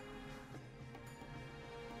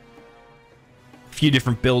 A few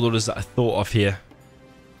different build orders that I thought of here.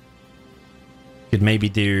 You could maybe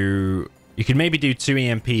do 2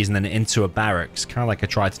 EMPs and then into a barracks, kind of like I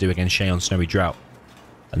tried to do against Shay on Snowy Drought.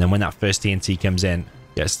 And then when that first TNT comes in,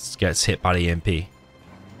 gets hit by the EMP. And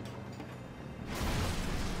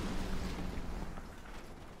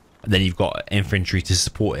then you've got infantry to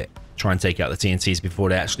support it. Try and take out the TNTs before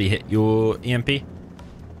they actually hit your EMP.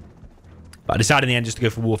 But I decided in the end just to go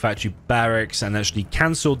for War Factory Barracks and actually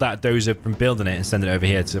cancelled that dozer from building it and send it over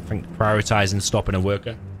here to, I think, prioritizing stopping a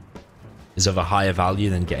worker is of a higher value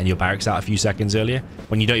than getting your barracks out a few seconds earlier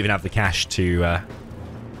when you don't even have the cash to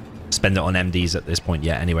spend it on MDs at this point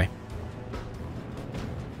yet anyway.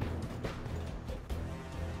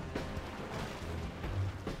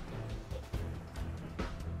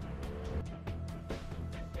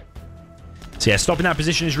 So yeah, stopping that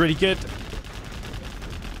position is really good.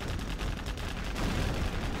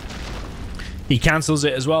 He cancels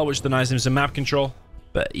it as well, which denies him some map control.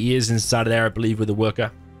 But he is inside of there, I believe, with the worker.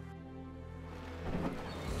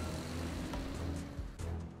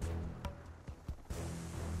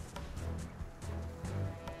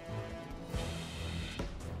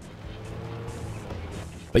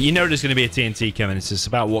 But you know there's going to be a TNT coming. It's just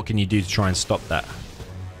about what can you do to try and stop that.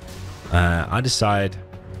 I decide...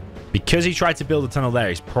 Because he tried to build a tunnel there,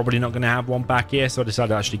 he's probably not going to have one back here. So I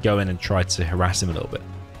decided to actually go in and try to harass him a little bit.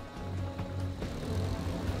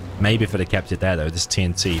 Maybe if I'd have kept it there, though, this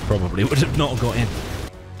TNT probably would have not got in.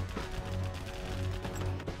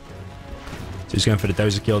 So he's going for the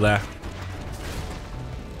dozer kill there.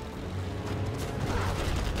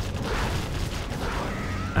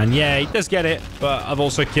 And yeah, he does get it, but I've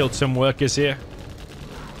also killed some workers here.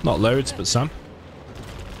 Not loads, but some.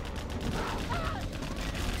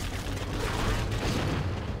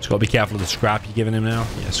 Just got to be careful of the scrap you're giving him now.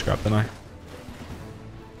 Yeah, scrap the knife.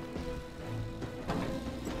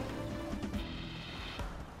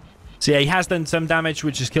 So yeah, he has done some damage,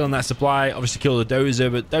 which is killing that supply. Obviously kill the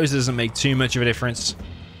dozer, but dozer doesn't make too much of a difference.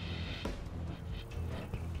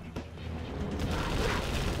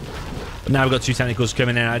 But now we've got 2 tentacles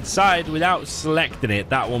coming in. I decided without selecting it,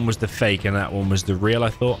 that one was the fake and that one was the real, I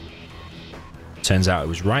thought. Turns out it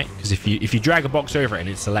was right, because if you drag a box over it and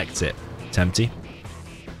it selects it, it's empty.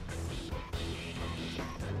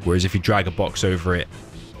 Whereas if you drag a box over it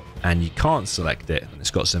and you can't select it, it's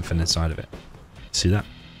got something inside of it. See that?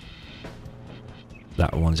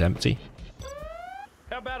 That one's empty.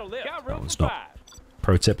 That one's not.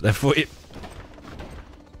 Pro tip there for you.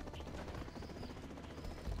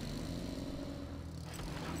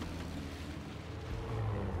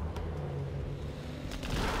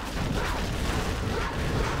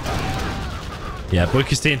 Yeah,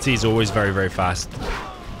 BoYcaH's TNT is always very, very fast.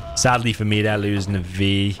 Sadly for me, they're losing a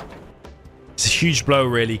V. It's a huge blow,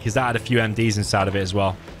 really, because that had a few MDs inside of it as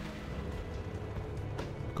well.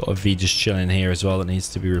 Got a V just chilling here as well that needs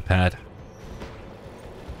to be repaired.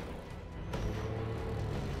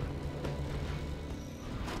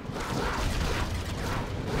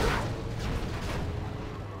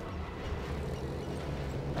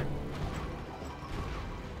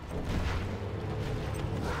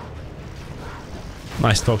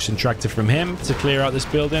 Nice toxin tractor from him to clear out this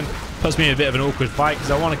building. Puts me in a bit of an awkward fight because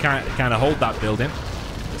I want to kind of hold that building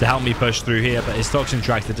to help me push through here, but his toxin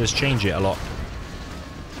tractor does change it a lot.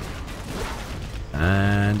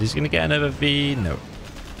 And he's going to get another V. No.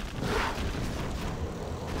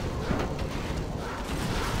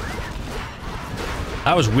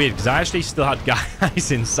 That was weird because I actually still had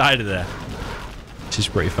guys inside of there, which is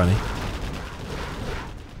pretty funny.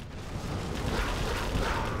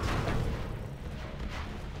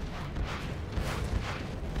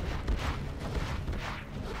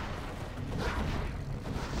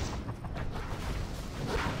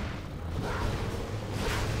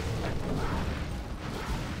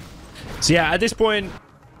 So yeah, at this point,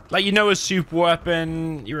 like, you know, a super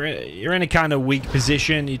weapon, you're in a kind of weak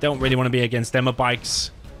position. You don't really want to be against demo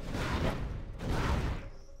bikes.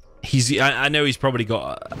 I know he's probably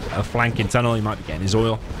got a flanking tunnel. He might be getting his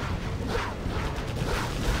oil.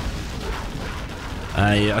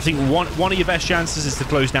 I think one of your best chances is to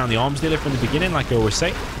close down the arms dealer from the beginning, like I always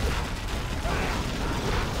say.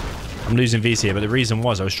 I'm losing V's here, but the reason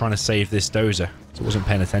was I was trying to save this dozer. So I wasn't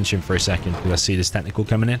paying attention for a second because I see this technical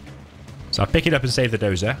coming in. So I pick it up and save the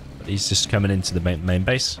dozer, but he's just coming into the main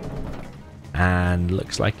base. And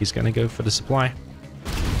looks like he's going to go for the supply.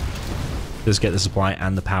 Does get the supply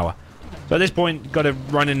and the power. So at this point, got to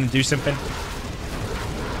run in and do something.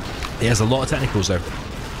 He has a lot of technicals though.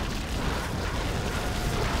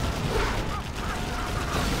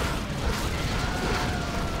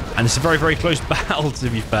 And it's a very, very close battle, to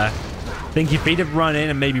be fair. I think if he'd have run in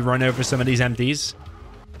and maybe run over some of these MDs,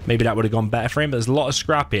 maybe that would have gone better for him. But there's a lot of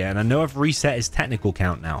scrap here, and I know I've reset his technical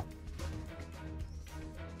count now.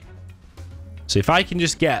 So if I can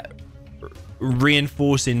just get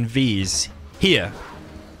reinforcing Vs here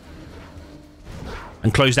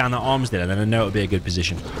and close down the arms dealer, then I know it would be a good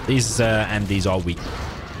position. These MDs are weak.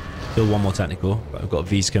 Still one more technical, but I've got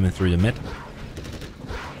Vs coming through the mid.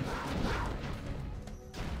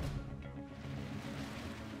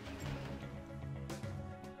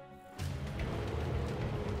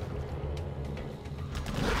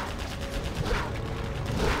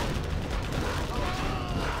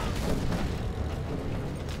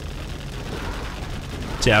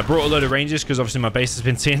 So yeah, I brought a load of rangers because obviously my base has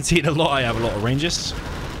been TNT'd a lot. I have a lot of rangers.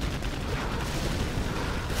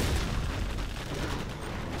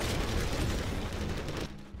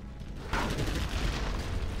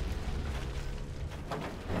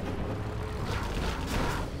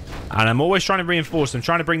 And I'm always trying to reinforce. I'm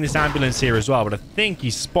trying to bring this ambulance here as well, but I think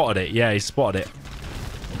he spotted it. Yeah, he spotted it.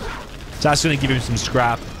 So that's going to give him some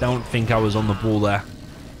scrap. Don't think I was on the ball there.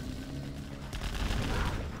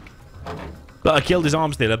 But I killed his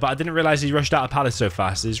arms dealer, but I didn't realize he rushed out of palace so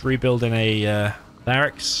fast. He's rebuilding a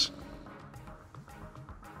barracks.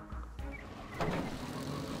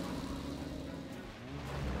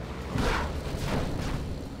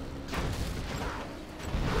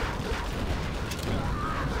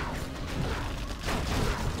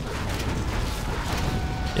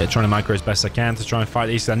 Yeah, trying to micro as best I can to try and fight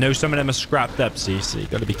these. I know some of them are scrapped up, so you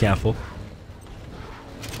got to be careful.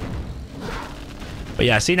 But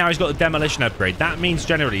yeah, see now he's got the demolition upgrade. That means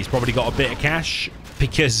generally he's probably got a bit of cash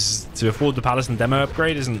because to afford the palace and demo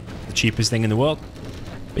upgrade isn't the cheapest thing in the world.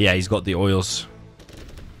 But yeah, he's got the oils.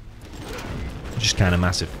 Which is kind of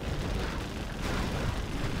massive.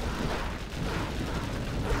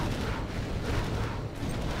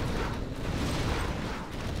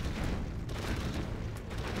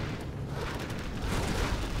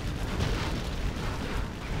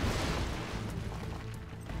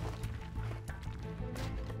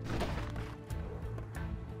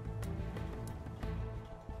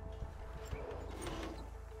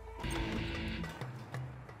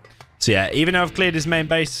 So yeah, even though I've cleared his main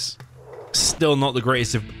base, still not the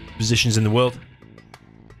greatest of positions in the world.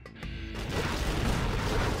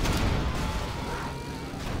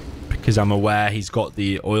 Because I'm aware he's got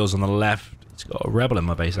the oils on the left. He's got a rebel in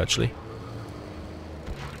my base, actually.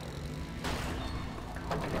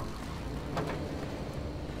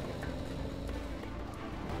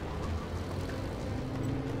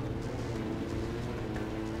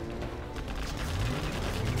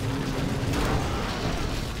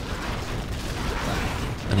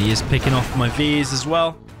 And he is picking off my Vs as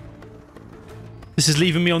well. This is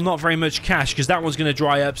leaving me on not very much cash because that one's going to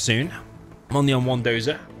dry up soon. I'm only on one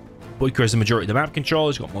dozer. BoYcaH has the majority of the map control.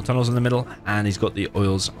 He's got more tunnels in the middle. And he's got the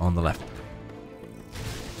oils on the left.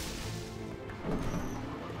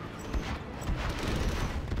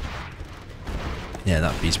 Yeah,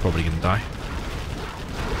 that V's probably going to die.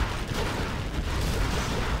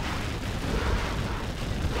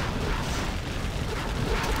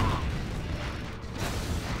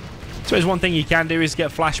 So there's one thing you can do is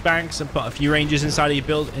get flashbangs and put a few rangers inside of your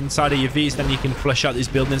build, inside of your Vs, then you can flush out these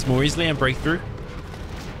buildings more easily and break through.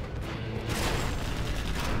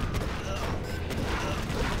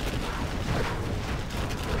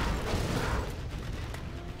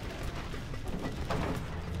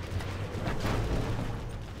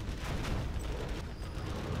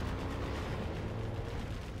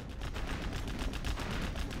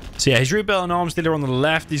 So yeah, he's rebuilt an arms dealer on the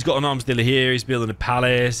left. He's got an arms dealer here. He's building a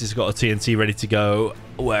palace. He's got a TNT ready to go.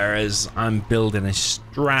 Whereas I'm building a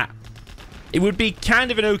strat. It would be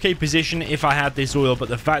kind of an okay position if I had this oil, but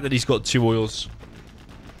the fact that he's got two oils,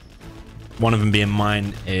 one of them being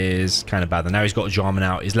mine, is kind of bad. And now he's got Jarman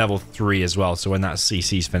out. He's level 3 as well. So when that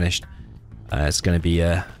CC's finished, it's going to be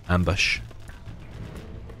an ambush.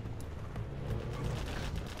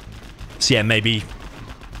 So yeah, maybe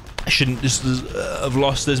I shouldn't just have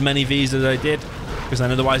lost as many Vs as I did, because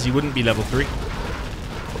then otherwise he wouldn't be level 3.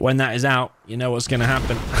 But when that is out, you know what's going to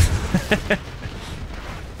happen.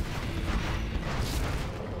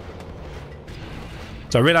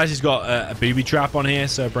 So I realize he's got a booby trap on here,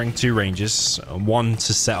 so I bring 2 rangers. One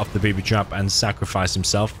to set off the booby trap and sacrifice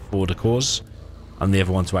himself for the cause, and the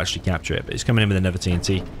other one to actually capture it. But he's coming in with another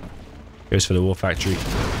TNT. Goes for the war factory.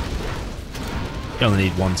 You only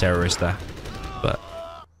need 1 terrorist there, but...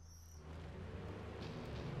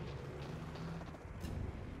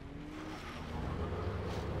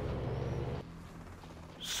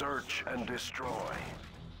 Search and destroy.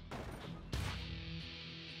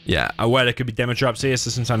 Yeah, aware there could be demo traps here, so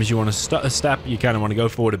sometimes you want to step, you kind of want to go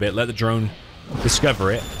forward a bit, let the drone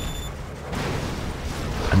discover it.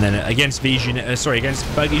 And then against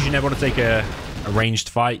against buggies, you never want to take a ranged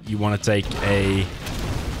fight. You want to take a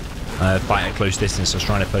fight at close distance, so I was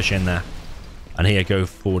trying to push in there. And here, go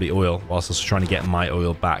for the oil, whilst also trying to get my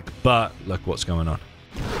oil back. But look what's going on.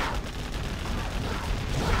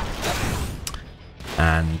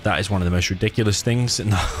 And that is one of the most ridiculous things in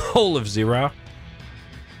the whole of Zero.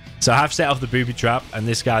 So I have set off the booby trap, and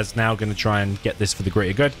this guy's now going to try and get this for the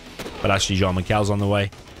greater good. But actually, DoMiNaToR's on the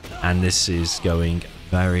way, and this is going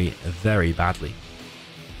very, very badly.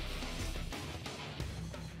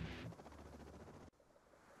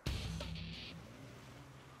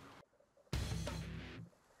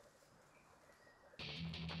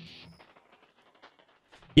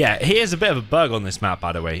 Yeah, here's a bit of a bug on this map,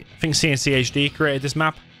 by the way. I think CNCHD created this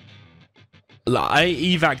map. I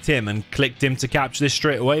evac'd him and clicked him to capture this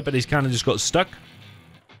straight away, but he's kind of just got stuck.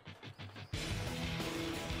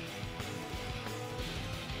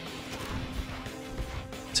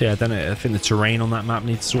 So yeah, I don't know. I think the terrain on that map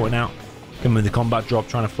needs sorting out. Come with the combat drop,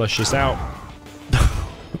 trying to flush this out.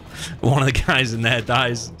 One of the guys in there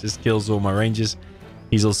dies, just kills all my rangers.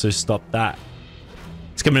 He's also stopped that.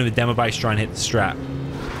 He's coming in with demo bikes, trying to hit the strap.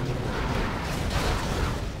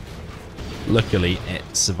 Luckily, it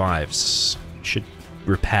survives. Should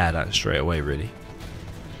repair that straight away, really.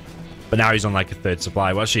 But now he's on like a 3rd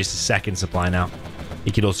supply. Well, actually, it's a 2nd supply now.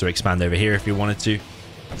 He could also expand over here if he wanted to.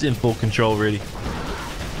 It's in full control, really.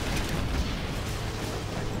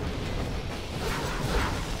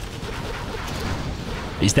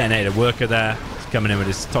 He's detonated a worker there. He's coming in with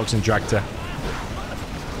his toxin tractor.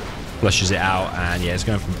 Flushes it out, and yeah, it's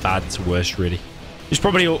going from bad to worse, really. He's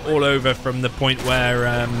probably all over from the point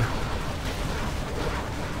where...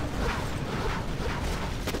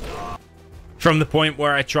 From the point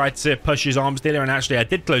where I tried to push his arms dealer, and actually I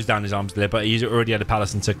did close down his arms dealer, but he already had a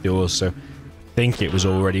palace and took the oil, so I think it was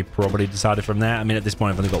already probably decided from there. I mean, at this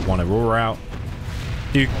point, I've only got 1 Aurora out.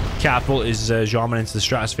 Duke catapult is jamming into the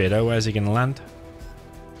stratosphere, though. Where's he going to land?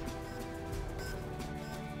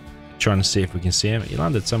 Trying to see if we can see him. He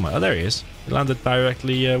landed somewhere. Oh, there he is. He landed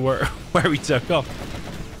directly where he took off.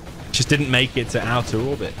 Just didn't make it to outer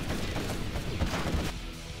orbit.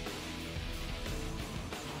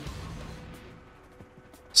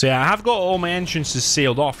 So yeah, I have got all my entrances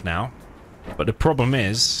sealed off now, but the problem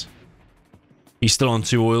is he's still on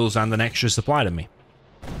 2 oils and an extra supply to me.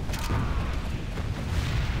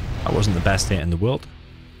 That wasn't the best hit in the world.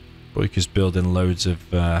 BoYcaH's building loads of...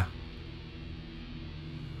 Oh,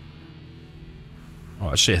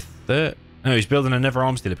 actually a 3rd... No, he's building another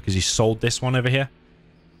arms dealer because he sold this one over here.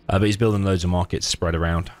 But he's building loads of markets spread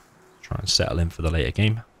around. Try and settle in for the later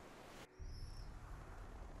game.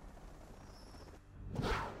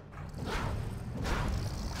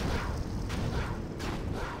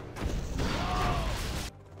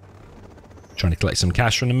 Trying to collect some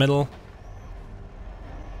cash from the middle.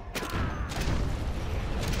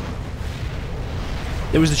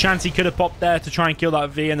 There was a chance he could have popped there to try and kill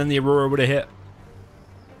that V, and then the Aurora would have hit.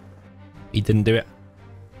 He didn't do it.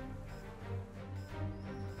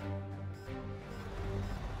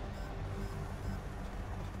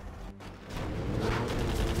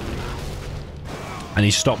 And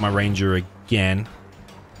he stopped my ranger again.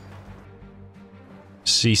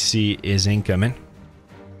 CC is incoming.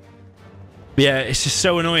 But yeah, it's just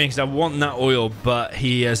so annoying because I want that oil, but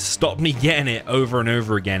he has stopped me getting it over and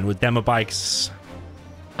over again with demo bikes,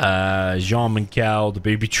 DoMiNaToR, the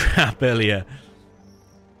booby trap earlier.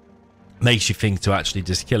 Makes you think to actually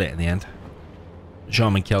just kill it in the end.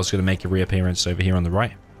 DoMiNaToR's going to make a reappearance over here on the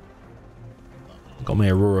right. Got my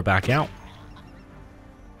Aurora back out.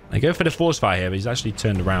 I go for the force fire here, but he's actually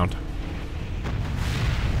turned around.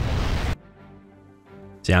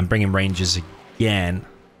 See, I'm bringing rangers again.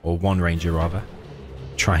 Or 1 ranger, rather.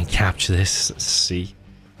 Try and capture this. Let's see.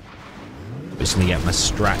 Just going to get my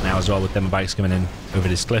strat now as well with demo bikes coming in over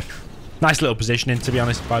this cliff. Nice little positioning, to be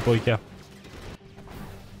honest, by BoYcaH.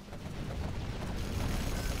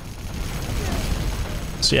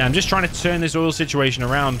 So yeah, I'm just trying to turn this oil situation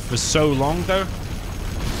around for so long, though.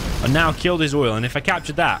 I now killed his oil, and if I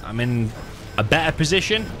captured that, I'm in a better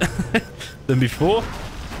position. than before.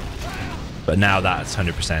 But now that's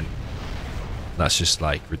 100%. That's just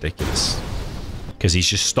like ridiculous. Because he's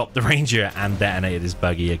just stopped the Ranger and detonated his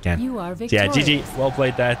buggy again. You are So yeah, victorious. GG. Well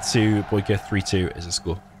played there to BoYcaH. 3-2 is a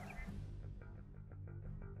score.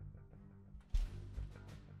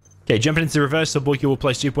 Okay, jumping into the reverse. So BoYcaH will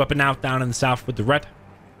play super weapon now down in the south with the red.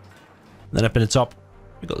 And then up in the top,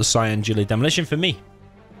 we've got the cyan Gilet demolition for me.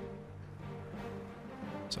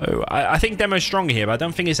 So I think Demo's stronger here, but I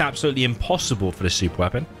don't think it's absolutely impossible for the super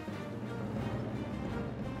weapon.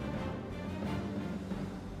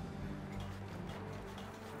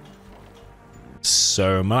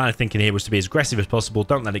 So my line of thinking here was to be as aggressive as possible.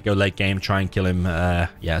 Don't let it go late game. Try and kill him, yeah,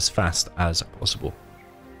 as fast as possible.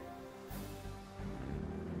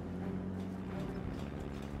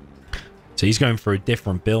 So he's going for a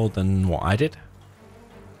different build than what I did.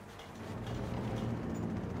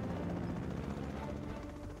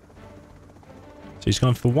 So he's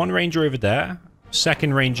going for one Ranger over there.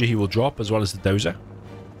 Second Ranger he will drop, as well as the Dozer.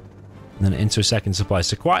 And then into a second supply.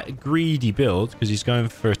 So quite a greedy build, because he's going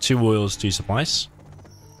for 2 oils, 2 supplies.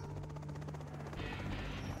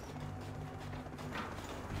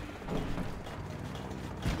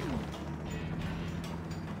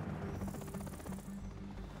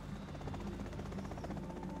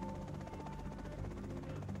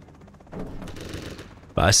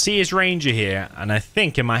 But I see his Ranger here, and I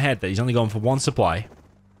think in my head that he's only going for 1 supply.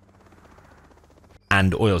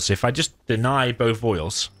 And oils. So if I just deny both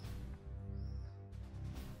oils,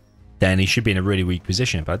 then he should be in a really weak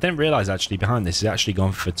position. But I didn't realize actually behind this, he's actually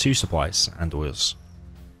gone for 2 supplies and oils.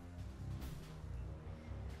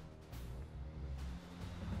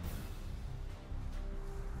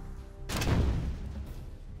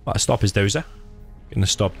 But I stop his Dozer. Gonna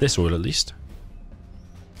stop this oil at least.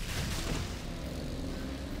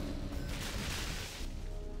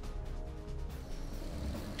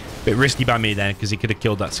 Bit risky by me then, because he could have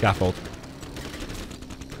killed that scaffold.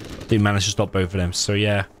 Didn't manage to stop both of them. So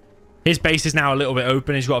yeah, his base is now a little bit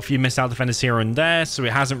open. He's got a few missile defenders here and there, so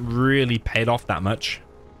it hasn't really paid off that much.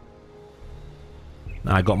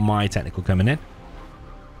 Now I got my technical coming in.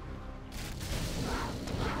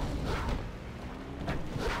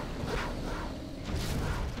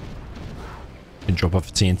 Can drop off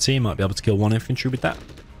a TNT. Might be able to kill 1 infantry with that.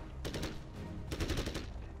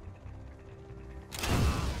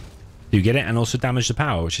 Do get it, and also damage the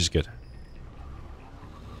power, which is good.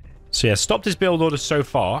 So yeah, stopped his build order so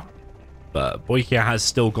far, but BoYcaH has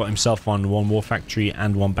still got himself on 1 war factory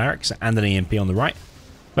and 1 barracks and an EMP on the right.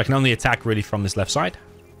 So I can only attack really from this left side.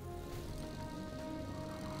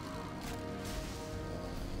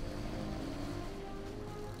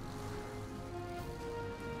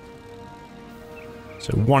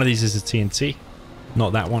 So one of these is a TNT,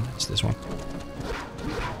 not that one, it's this one.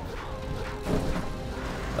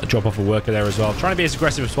 Drop off a worker there as well. Trying to be as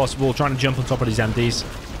aggressive as possible. Trying to jump on top of these MDs.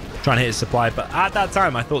 Trying to hit his supply. But at that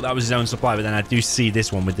time, I thought that was his own supply. But then I do see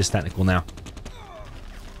this one with this technical now.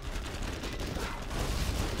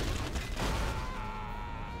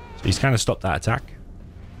 So he's kind of stopped that attack.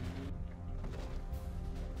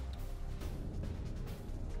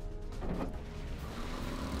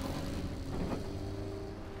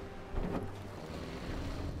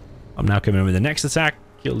 I'm now coming in with the next attack.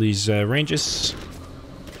 Kill these Rangers.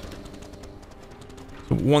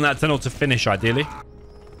 Want that tunnel to finish, ideally.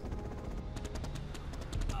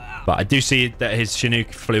 But I do see that his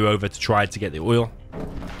Chinook flew over to try to get the oil.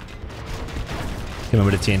 Come in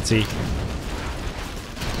with a TNT.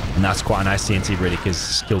 And that's quite a nice TNT, really,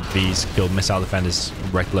 because killed Vs, killed missile defenders,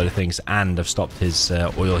 wrecked a load of things, and have stopped his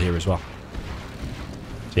oil here as well.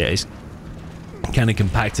 So yeah, he's kind of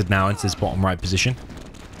compacted now into his bottom right position.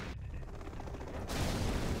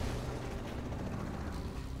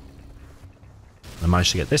 I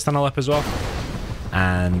managed to get this tunnel up as well.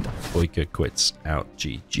 And BoYcaH quits out.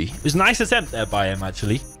 GG. It was a nice attempt there by him,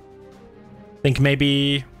 actually. I think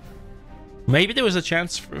maybe there was a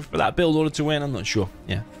chance for that build order to win. I'm not sure.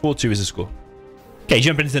 Yeah, 4-2 is the score. Okay,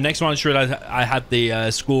 jumping into the next one. I just realized I had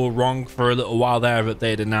the score wrong for a little while there, but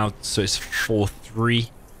they did now. So it's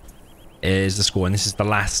 4-3 is the score. And this is the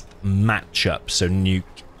last matchup. So Nuke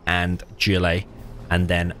and Gilet. And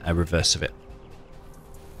then a reverse of it.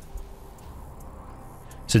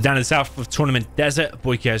 So down in the south of Tournament Desert,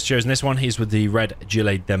 BoYcaH has chosen this one. He's with the red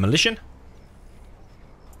Gilet Demolition.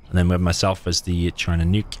 And then with myself as the China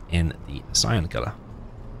Nuke in the cyan color.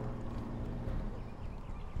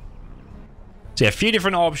 So yeah, a few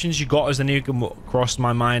different options you got as the Nuke crossed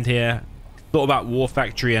my mind here. Thought about War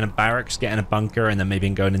Factory and a barracks, getting a bunker, and then maybe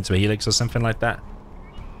going into a helix or something like that.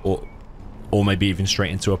 Or maybe even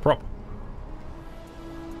straight into a prop.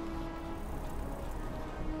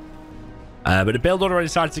 But the build order I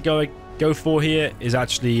decided to go for here is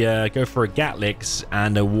actually go for a Gatlix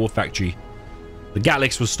and a War Factory. The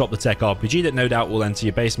Gatlix will stop the Tech RPG that no doubt will enter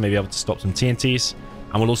your base and may be able to stop some TNTs,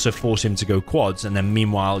 and will also force him to go quads, and then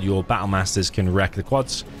meanwhile your Battle Masters can wreck the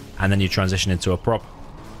quads, and then you transition into a prop.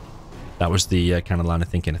 That was the kind of line of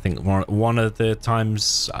thinking. I think one of the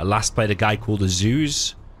times I last played a guy called a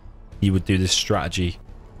Zeus, he would do this strategy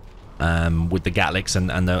with the Gatlix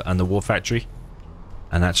and the War Factory,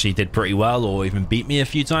 and actually did pretty well, or even beat me a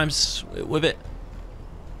few times with it.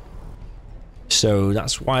 So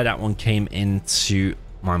that's why that one came into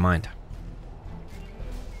my mind.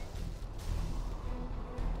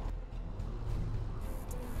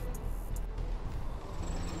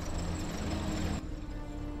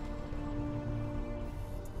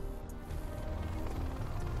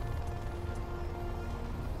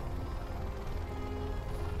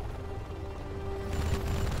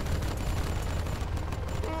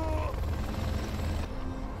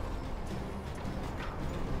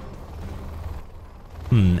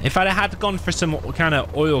 If I'd had gone for some kind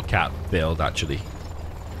of oil cap build, actually,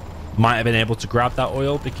 might have been able to grab that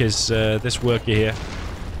oil, because this worker here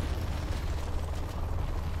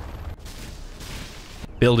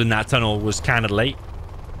building that tunnel was kind of late.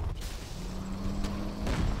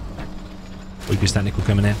 BoYcaH's technical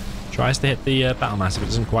coming in. Tries to hit the Battle Master, but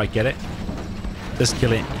doesn't quite get it. Does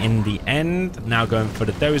kill it in the end. Now going for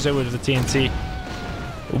the Dozer with the TNT.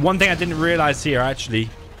 One thing I didn't realize here, actually,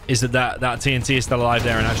 is that TNT is still alive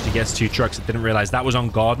there and actually gets 2 trucks. I didn't realize that was on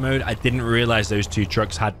guard mode. I didn't realize those 2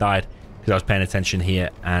 trucks had died because I was paying attention here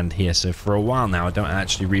and here. So for a while now, I don't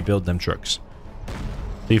actually rebuild them trucks.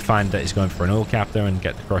 Do find that he's going for an oil cap there and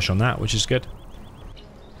get the crush on that, which is good.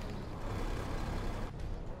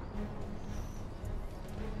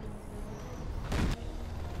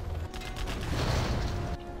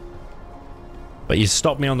 But you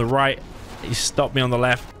stopped me on the right, you stopped me on the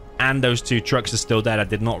left, and those 2 trucks are still dead. I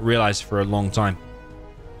did not realize for a long time.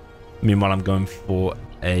 Meanwhile, I'm going for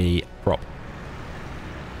a prop.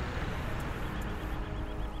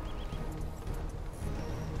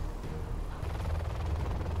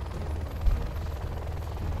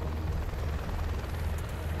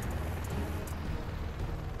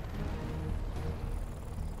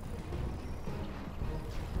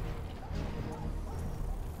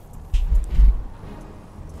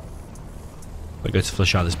 I go to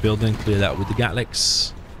flush out this building, clear that with the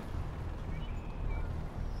Gatlix.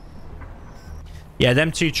 Yeah,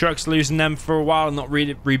 them 2 trucks, losing them for a while, not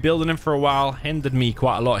rebuilding them for a while, hindered me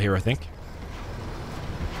quite a lot here, I think.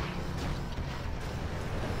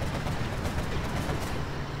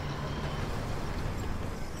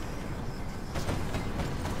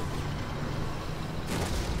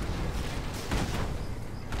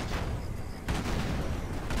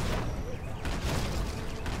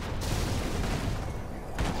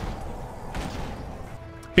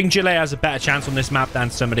 I think Chile has a better chance on this map than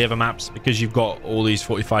some of the other maps because you've got all these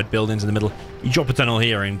fortified buildings in the middle. You drop a tunnel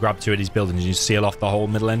here and grab 2 of these buildings and you seal off the whole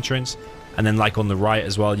middle entrance. And then like on the right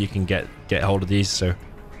as well, you can get hold of these. So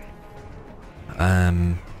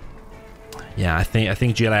yeah, I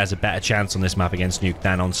think Chile has a better chance on this map against Nuke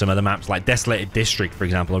than on some other maps like Desolated District, for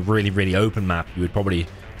example, a really open map. You would probably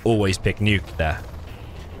always pick Nuke there.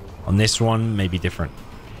 On this one, maybe different.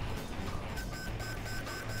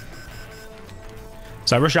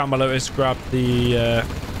 So I rush out my Lotus, grab the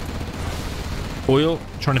oil,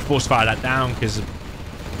 trying to force fire that down because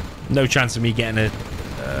no chance of me getting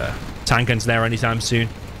a tank into there anytime soon.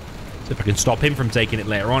 So if I can stop him from taking it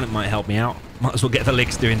later on, it might help me out. Might as well get the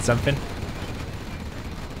licks doing something.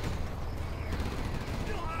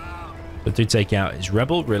 But do take out his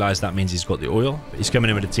rebel. Realize that means he's got the oil. But he's coming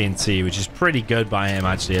in with a TNT, which is pretty good by him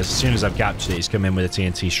actually. As soon as I've captured it, he's come in with a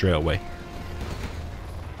TNT straight away.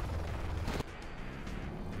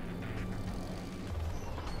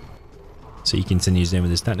 So he continues in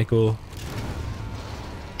with his technical.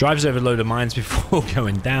 Drives over a load of mines before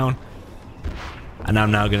going down. And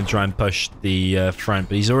I'm now going to try and push the front.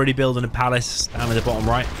 But he's already building a palace down in the bottom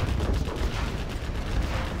right.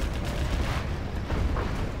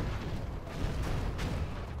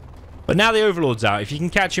 But now the Overlord's out. If you can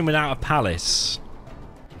catch him without a palace.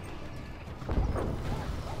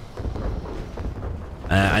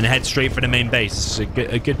 And head straight for the main base. It's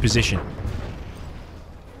a good position.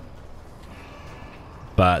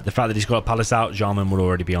 But the fact that he's got a palace out, Jarman will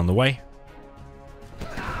already be on the way.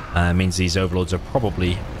 Means these Overlords are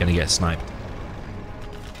probably going to get sniped.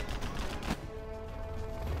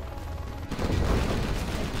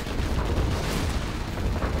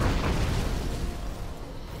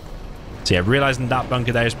 So yeah, realizing that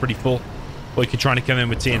bunker there is pretty full. BoYcaH trying to come in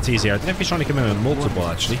with TNTs here. I don't know if he's trying to come in with multiple,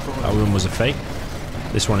 actually. That one was a fake.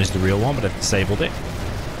 This one is the real one, but I've disabled it.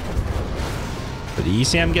 But the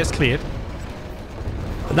ECM gets cleared.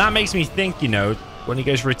 But that makes me think, you know, when he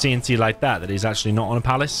goes for a TNT like that he's actually not on a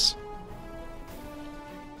palace.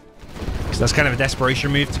 Because that's kind of a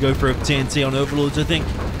desperation move to go for a TNT on Overlords, I think.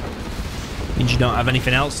 Means you don't have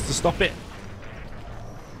anything else to stop it.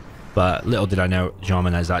 But little did I know,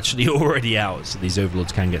 Jarman is actually already out, so these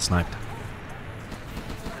Overlords can get sniped.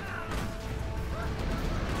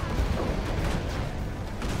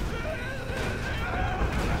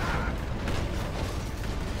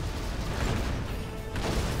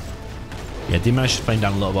 Yeah, did manage to find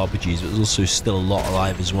down a lot of RPGs, but there's also still a lot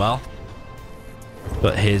alive as well.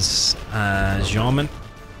 But his Jarman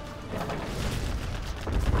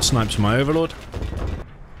snipes my Overlord.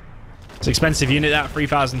 It's an expensive unit, that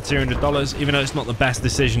 $3,200, even though it's not the best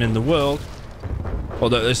decision in the world.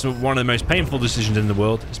 Although it's one of the most painful decisions in the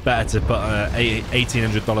world. It's better to put an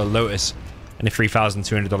 $1,800 Lotus in a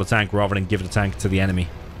 $3,200 tank rather than give the tank to the enemy.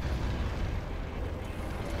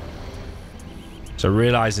 So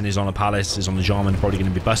realizing he's on a palace, is on the Jarman, probably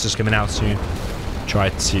going to be busters coming out soon. Try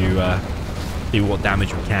to do what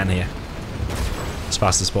damage we can here as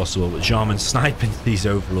fast as possible. But Jarman sniping these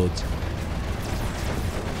Overlords.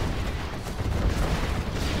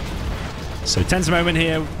 So tense moment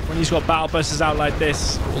here when he's got battle busters out like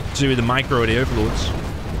this. What to do with the micro or the Overlords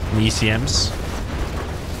and the ECMs.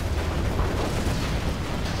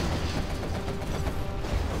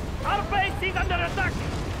 Our base is under attack.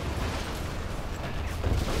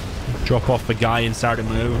 Drop off the guy inside of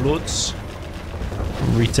my Overlords.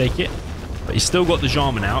 Retake it. But he's still got the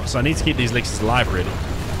Jarman out, so I need to keep these Elixirs alive, really.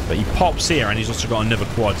 But he pops here, and he's also got another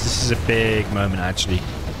quad. This is a big moment, actually.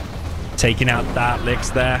 Taking out that Lix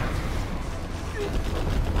there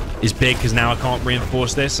is big, because now I can't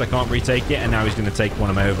reinforce this. I can't retake it, and now he's going to take one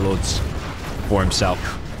of my Overlords for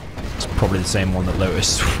himself. It's probably the same one that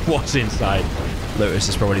Lotus was inside. Lotus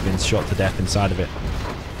has probably been shot to death inside of it.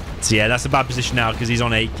 So yeah, that's a bad position now because he's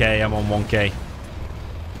on 8k, I'm on 1k.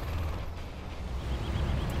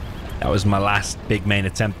 That was my last big main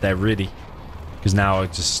attempt there, really. Because now I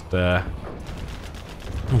just, I'm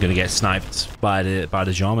going to get sniped by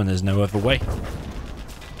the Jarman. There's no other way. I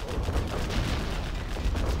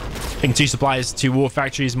think 2 suppliers, 2 war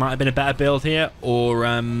factories might have been a better build here. Or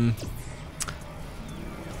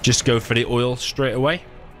just go for the oil straight away.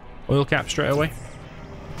 Oil cap straight away.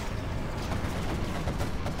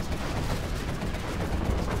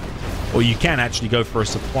 Or you can actually go for a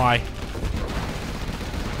supply.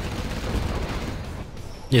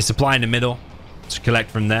 Yeah, supply in the middle to collect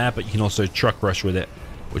from there, but you can also truck rush with it,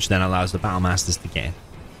 which then allows the Battle Masters to gain.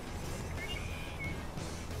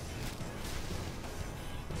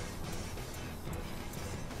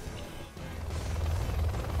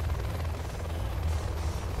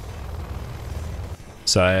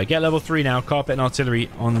 So I get level 3 now, carpet and artillery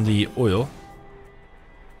on the oil.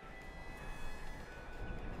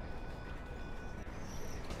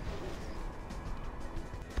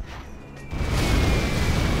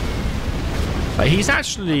 But he's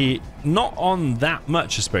actually not on that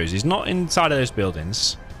much, I suppose. He's not inside of those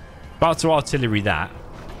buildings. About to artillery that.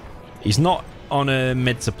 He's not on a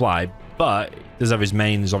mid-supply, but he does have his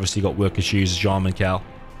main. He's obviously got worker shoes, Jarman Kel,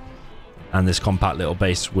 and this compact little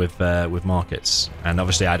base with markets. And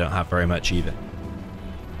obviously I don't have very much either.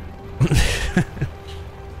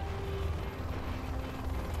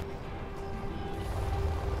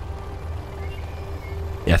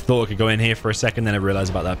 Yeah, I thought I could go in here for a second, then I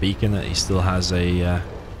realized about that beacon that he still has a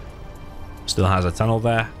tunnel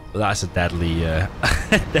there. But that's a deadly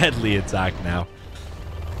deadly attack now.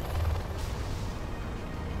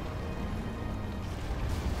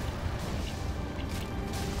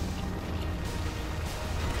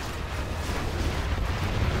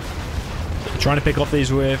 Trying to pick off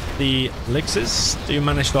these with the elixirs. Do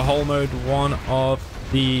manage to hull mode one of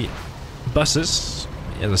the buses.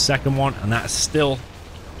 He has a second one, and that's still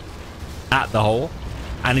at the hole.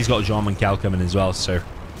 And he's got Jarman Cal coming as well, so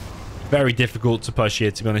very difficult to push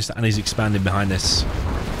here, to be honest. And he's expanding behind this.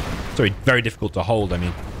 Sorry, very difficult to hold, I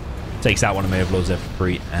mean. Takes out one of my overlords there for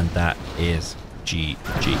free, and that is GG.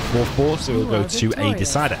 4-4, so we'll go to a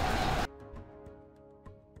decider.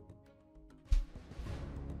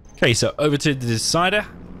 Okay, so over to the decider.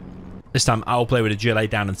 This time I'll play with a GLA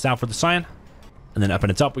down in south with the cyan. And then up in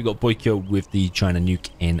the top, we got BoYcaH with the China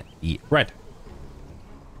nuke in the red.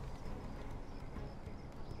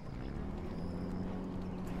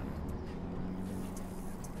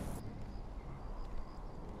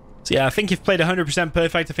 So yeah, I think if played 100%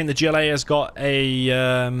 perfect, I think the GLA has got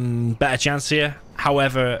a better chance here.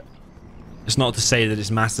 However, It's not to say that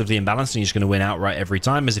it's massively imbalanced and you're just going to win outright every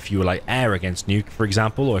time, as if you were like air against nuke, for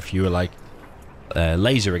example, or if you were like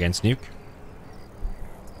laser against nuke.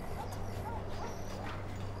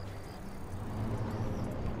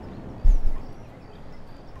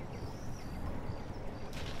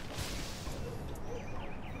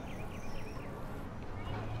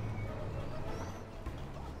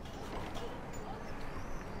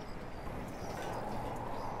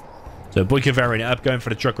 So BoYcaH varying it up, going for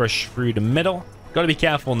the truck rush through the middle. Got to be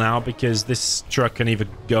careful now because this truck can either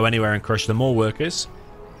go anywhere and crush the more workers,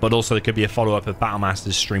 but also there could be a follow-up of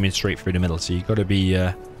Battlemasters streaming straight through the middle. So you got to be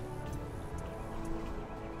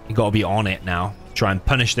on it now. Try and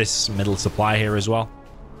punish this middle supply here as well.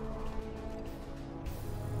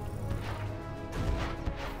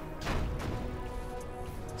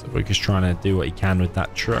 So BoYcaH's trying to do what he can with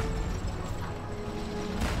that truck.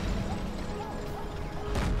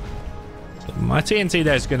 My TNT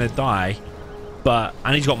there is going to die,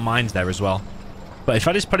 and he's got mines there as well. But if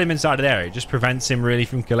I just put him inside of there, it just prevents him really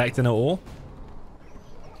from collecting at all.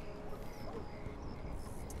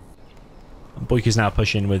 And BoYcaH's now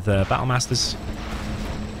pushing with Battlemasters.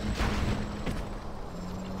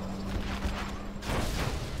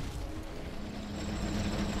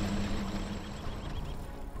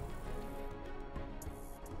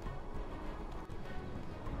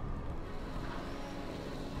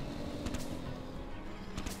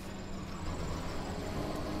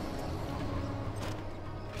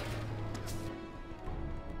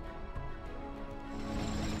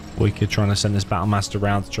 BoYcaH trying to send this Battlemaster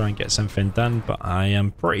around to try and get something done, but I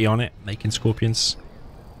am pretty on it, making Scorpions.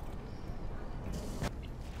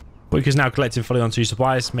 BoYcaH's now collecting fully on 2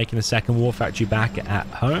 supplies, making the second war factory back at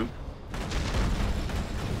home.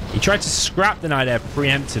 He tried to scrap the night air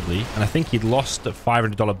preemptively, and I think he'd lost a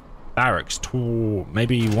 $500 barracks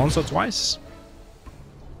maybe once or twice.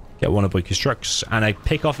 Get one of BoYcaH's trucks, and I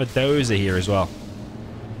pick off a dozer here as well,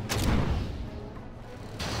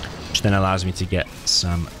 which then allows me to get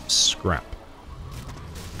some scrap.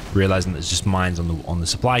 Realizing there's just mines on the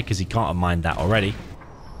supply because he can't have mined that already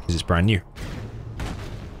because it's brand new.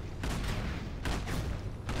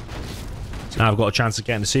 So now I've got a chance of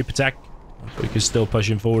getting the super tech. BoYcaH's still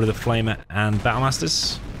pushing forward with the Flamer and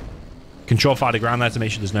Battlemasters. Control fire to ground there to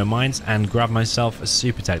make sure there's no mines and grab myself a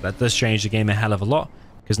super tech. That does change the game a hell of a lot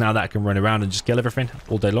because now that can run around and just kill everything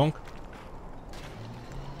all day long.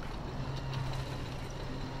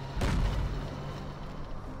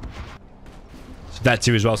 That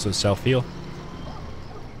too as well, so self-heal.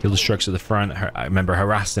 Kill the trucks at the front. I remember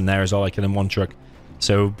harassed him there as well. I killed him one truck.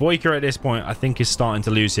 So BoYcaH at this point, I think, is starting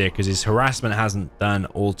to lose here because his harassment hasn't done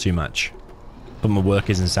all too much. Put my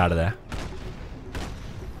workers inside of there.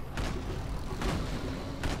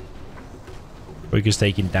 BoYcaH's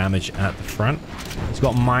taking damage at the front. He's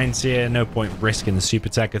got mines here. No point risking the super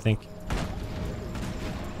tech, I think.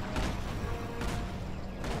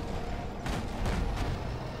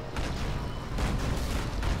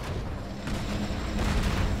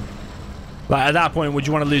 Like at that point, would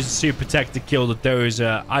you want to lose the super tech to kill the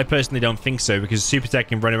dozer? I personally don't think so because super tech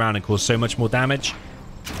can run around and cause so much more damage,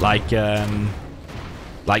 like killing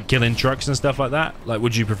trucks and stuff like that. Like,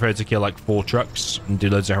 would you prefer to kill like 4 trucks and do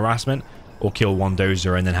loads of harassment, or kill 1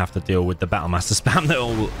 dozer and then have to deal with the Battlemaster spam that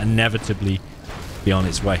will inevitably be on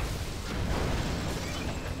its way?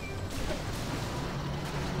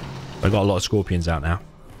 I've got a lot of Scorpions out now.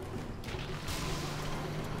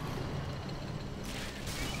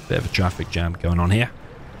 Bit of a traffic jam going on here.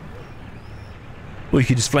 We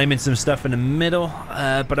could just flame in some stuff in the middle,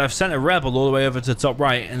 but I've sent a rebel all the way over to the top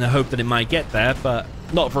right in the hope that it might get there, but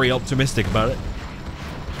not very optimistic about it,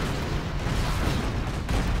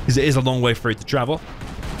 because it is a long way for it to travel.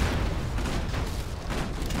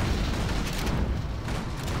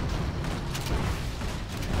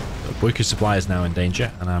 BoYcaH supply is now in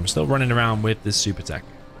danger, and I'm still running around with this super tech.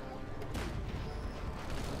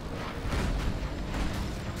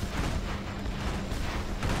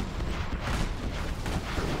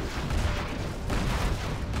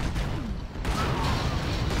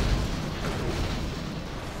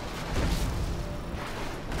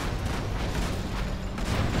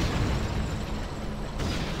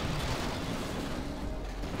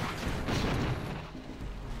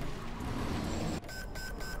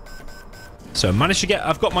 So I managed to get,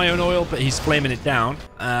 I've got my own oil, but he's flaming it down.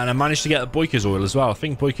 And I managed to get a BoYcaH's oil as well. I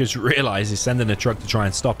think BoYcaH's realized he's sending a truck to try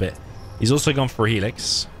and stop it. He's also gone for a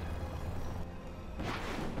helix.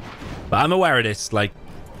 But I'm aware of this. Like,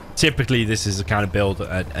 typically this is the kind of build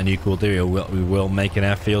a nuke will do. We will make an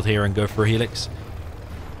airfield here and go for a helix.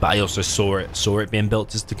 But I also saw it being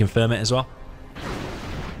built just to confirm it as well.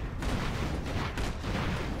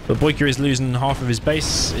 But BoYcaH is losing half of his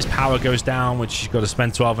base. His power goes down, which he's got to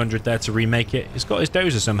spend 1,200 there to remake it. He's got his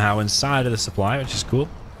dozer somehow inside of the supply, which is cool.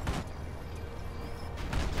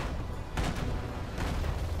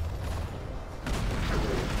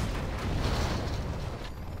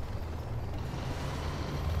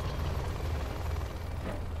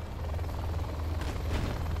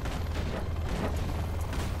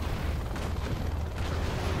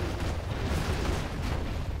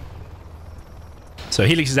 So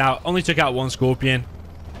Helix is out. Only took out one Scorpion.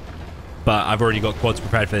 But I've already got quads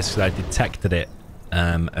prepared for this because I detected it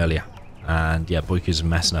earlier. And yeah, BoYcaH's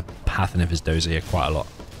messing up pathing of his dozer here quite a lot.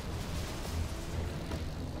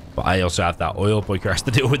 But I also have that oil. BoYcaH has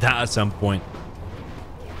to deal with that at some point.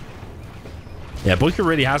 Yeah, BoYcaH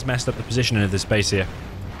really has messed up the positioning of this base here.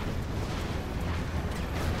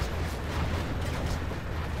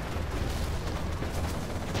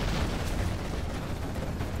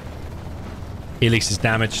 Helix is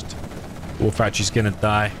damaged. War Factory's gonna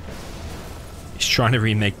die. He's trying to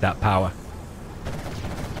remake that power.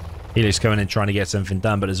 Helix coming in trying to get something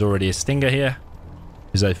done, but there's already a stinger here.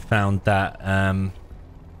 Because I found that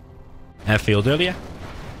airfield earlier.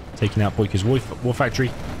 Taking out BoYcaH's War Factory.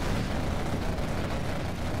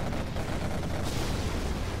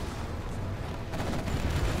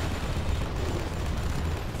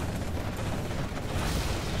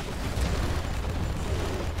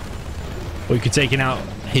 BoYcaH taking out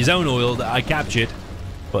his own oil that I captured,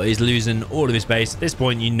 but he's losing all of his base. At this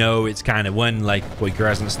point, you know it's kind of won. Like, BoYcaH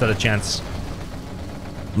hasn't stood a chance.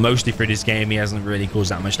 Mostly for this game, he hasn't really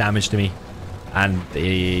caused that much damage to me. And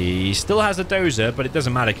he still has a dozer, but it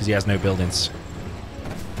doesn't matter because he has no buildings.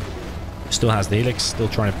 Still has the Helix, still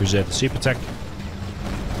trying to preserve the super tech.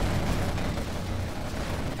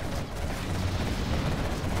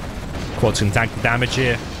 Quads can tank the damage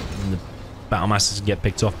here. And the Battle Masters can get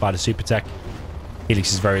picked off by the super tech.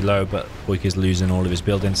 Helix is very low, but BoYcaH is losing all of his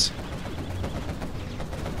buildings.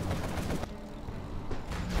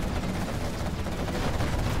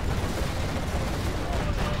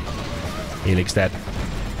 Helix dead.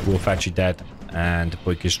 War Factory dead. And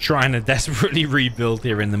BoYcaH is trying to desperately rebuild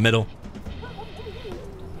here in the middle.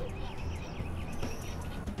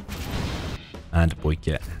 And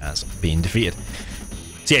BoYcaH has been defeated.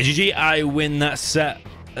 So yeah, GG. I win that set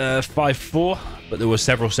 5-4. But there were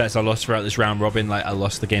several sets I lost throughout this round robin. Like, I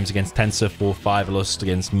lost the games against Tensor 4-5. I lost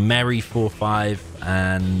against Mary 4-5.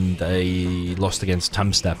 And I lost against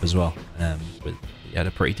Tumstep as well. But he had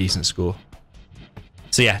a pretty decent score.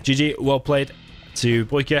 So yeah, GG. Well played to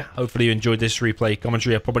BoYcaH. Hopefully you enjoyed this replay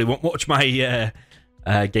commentary. I probably won't watch my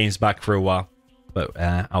games back for a while. But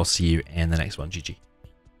I'll see you in the next one. GG.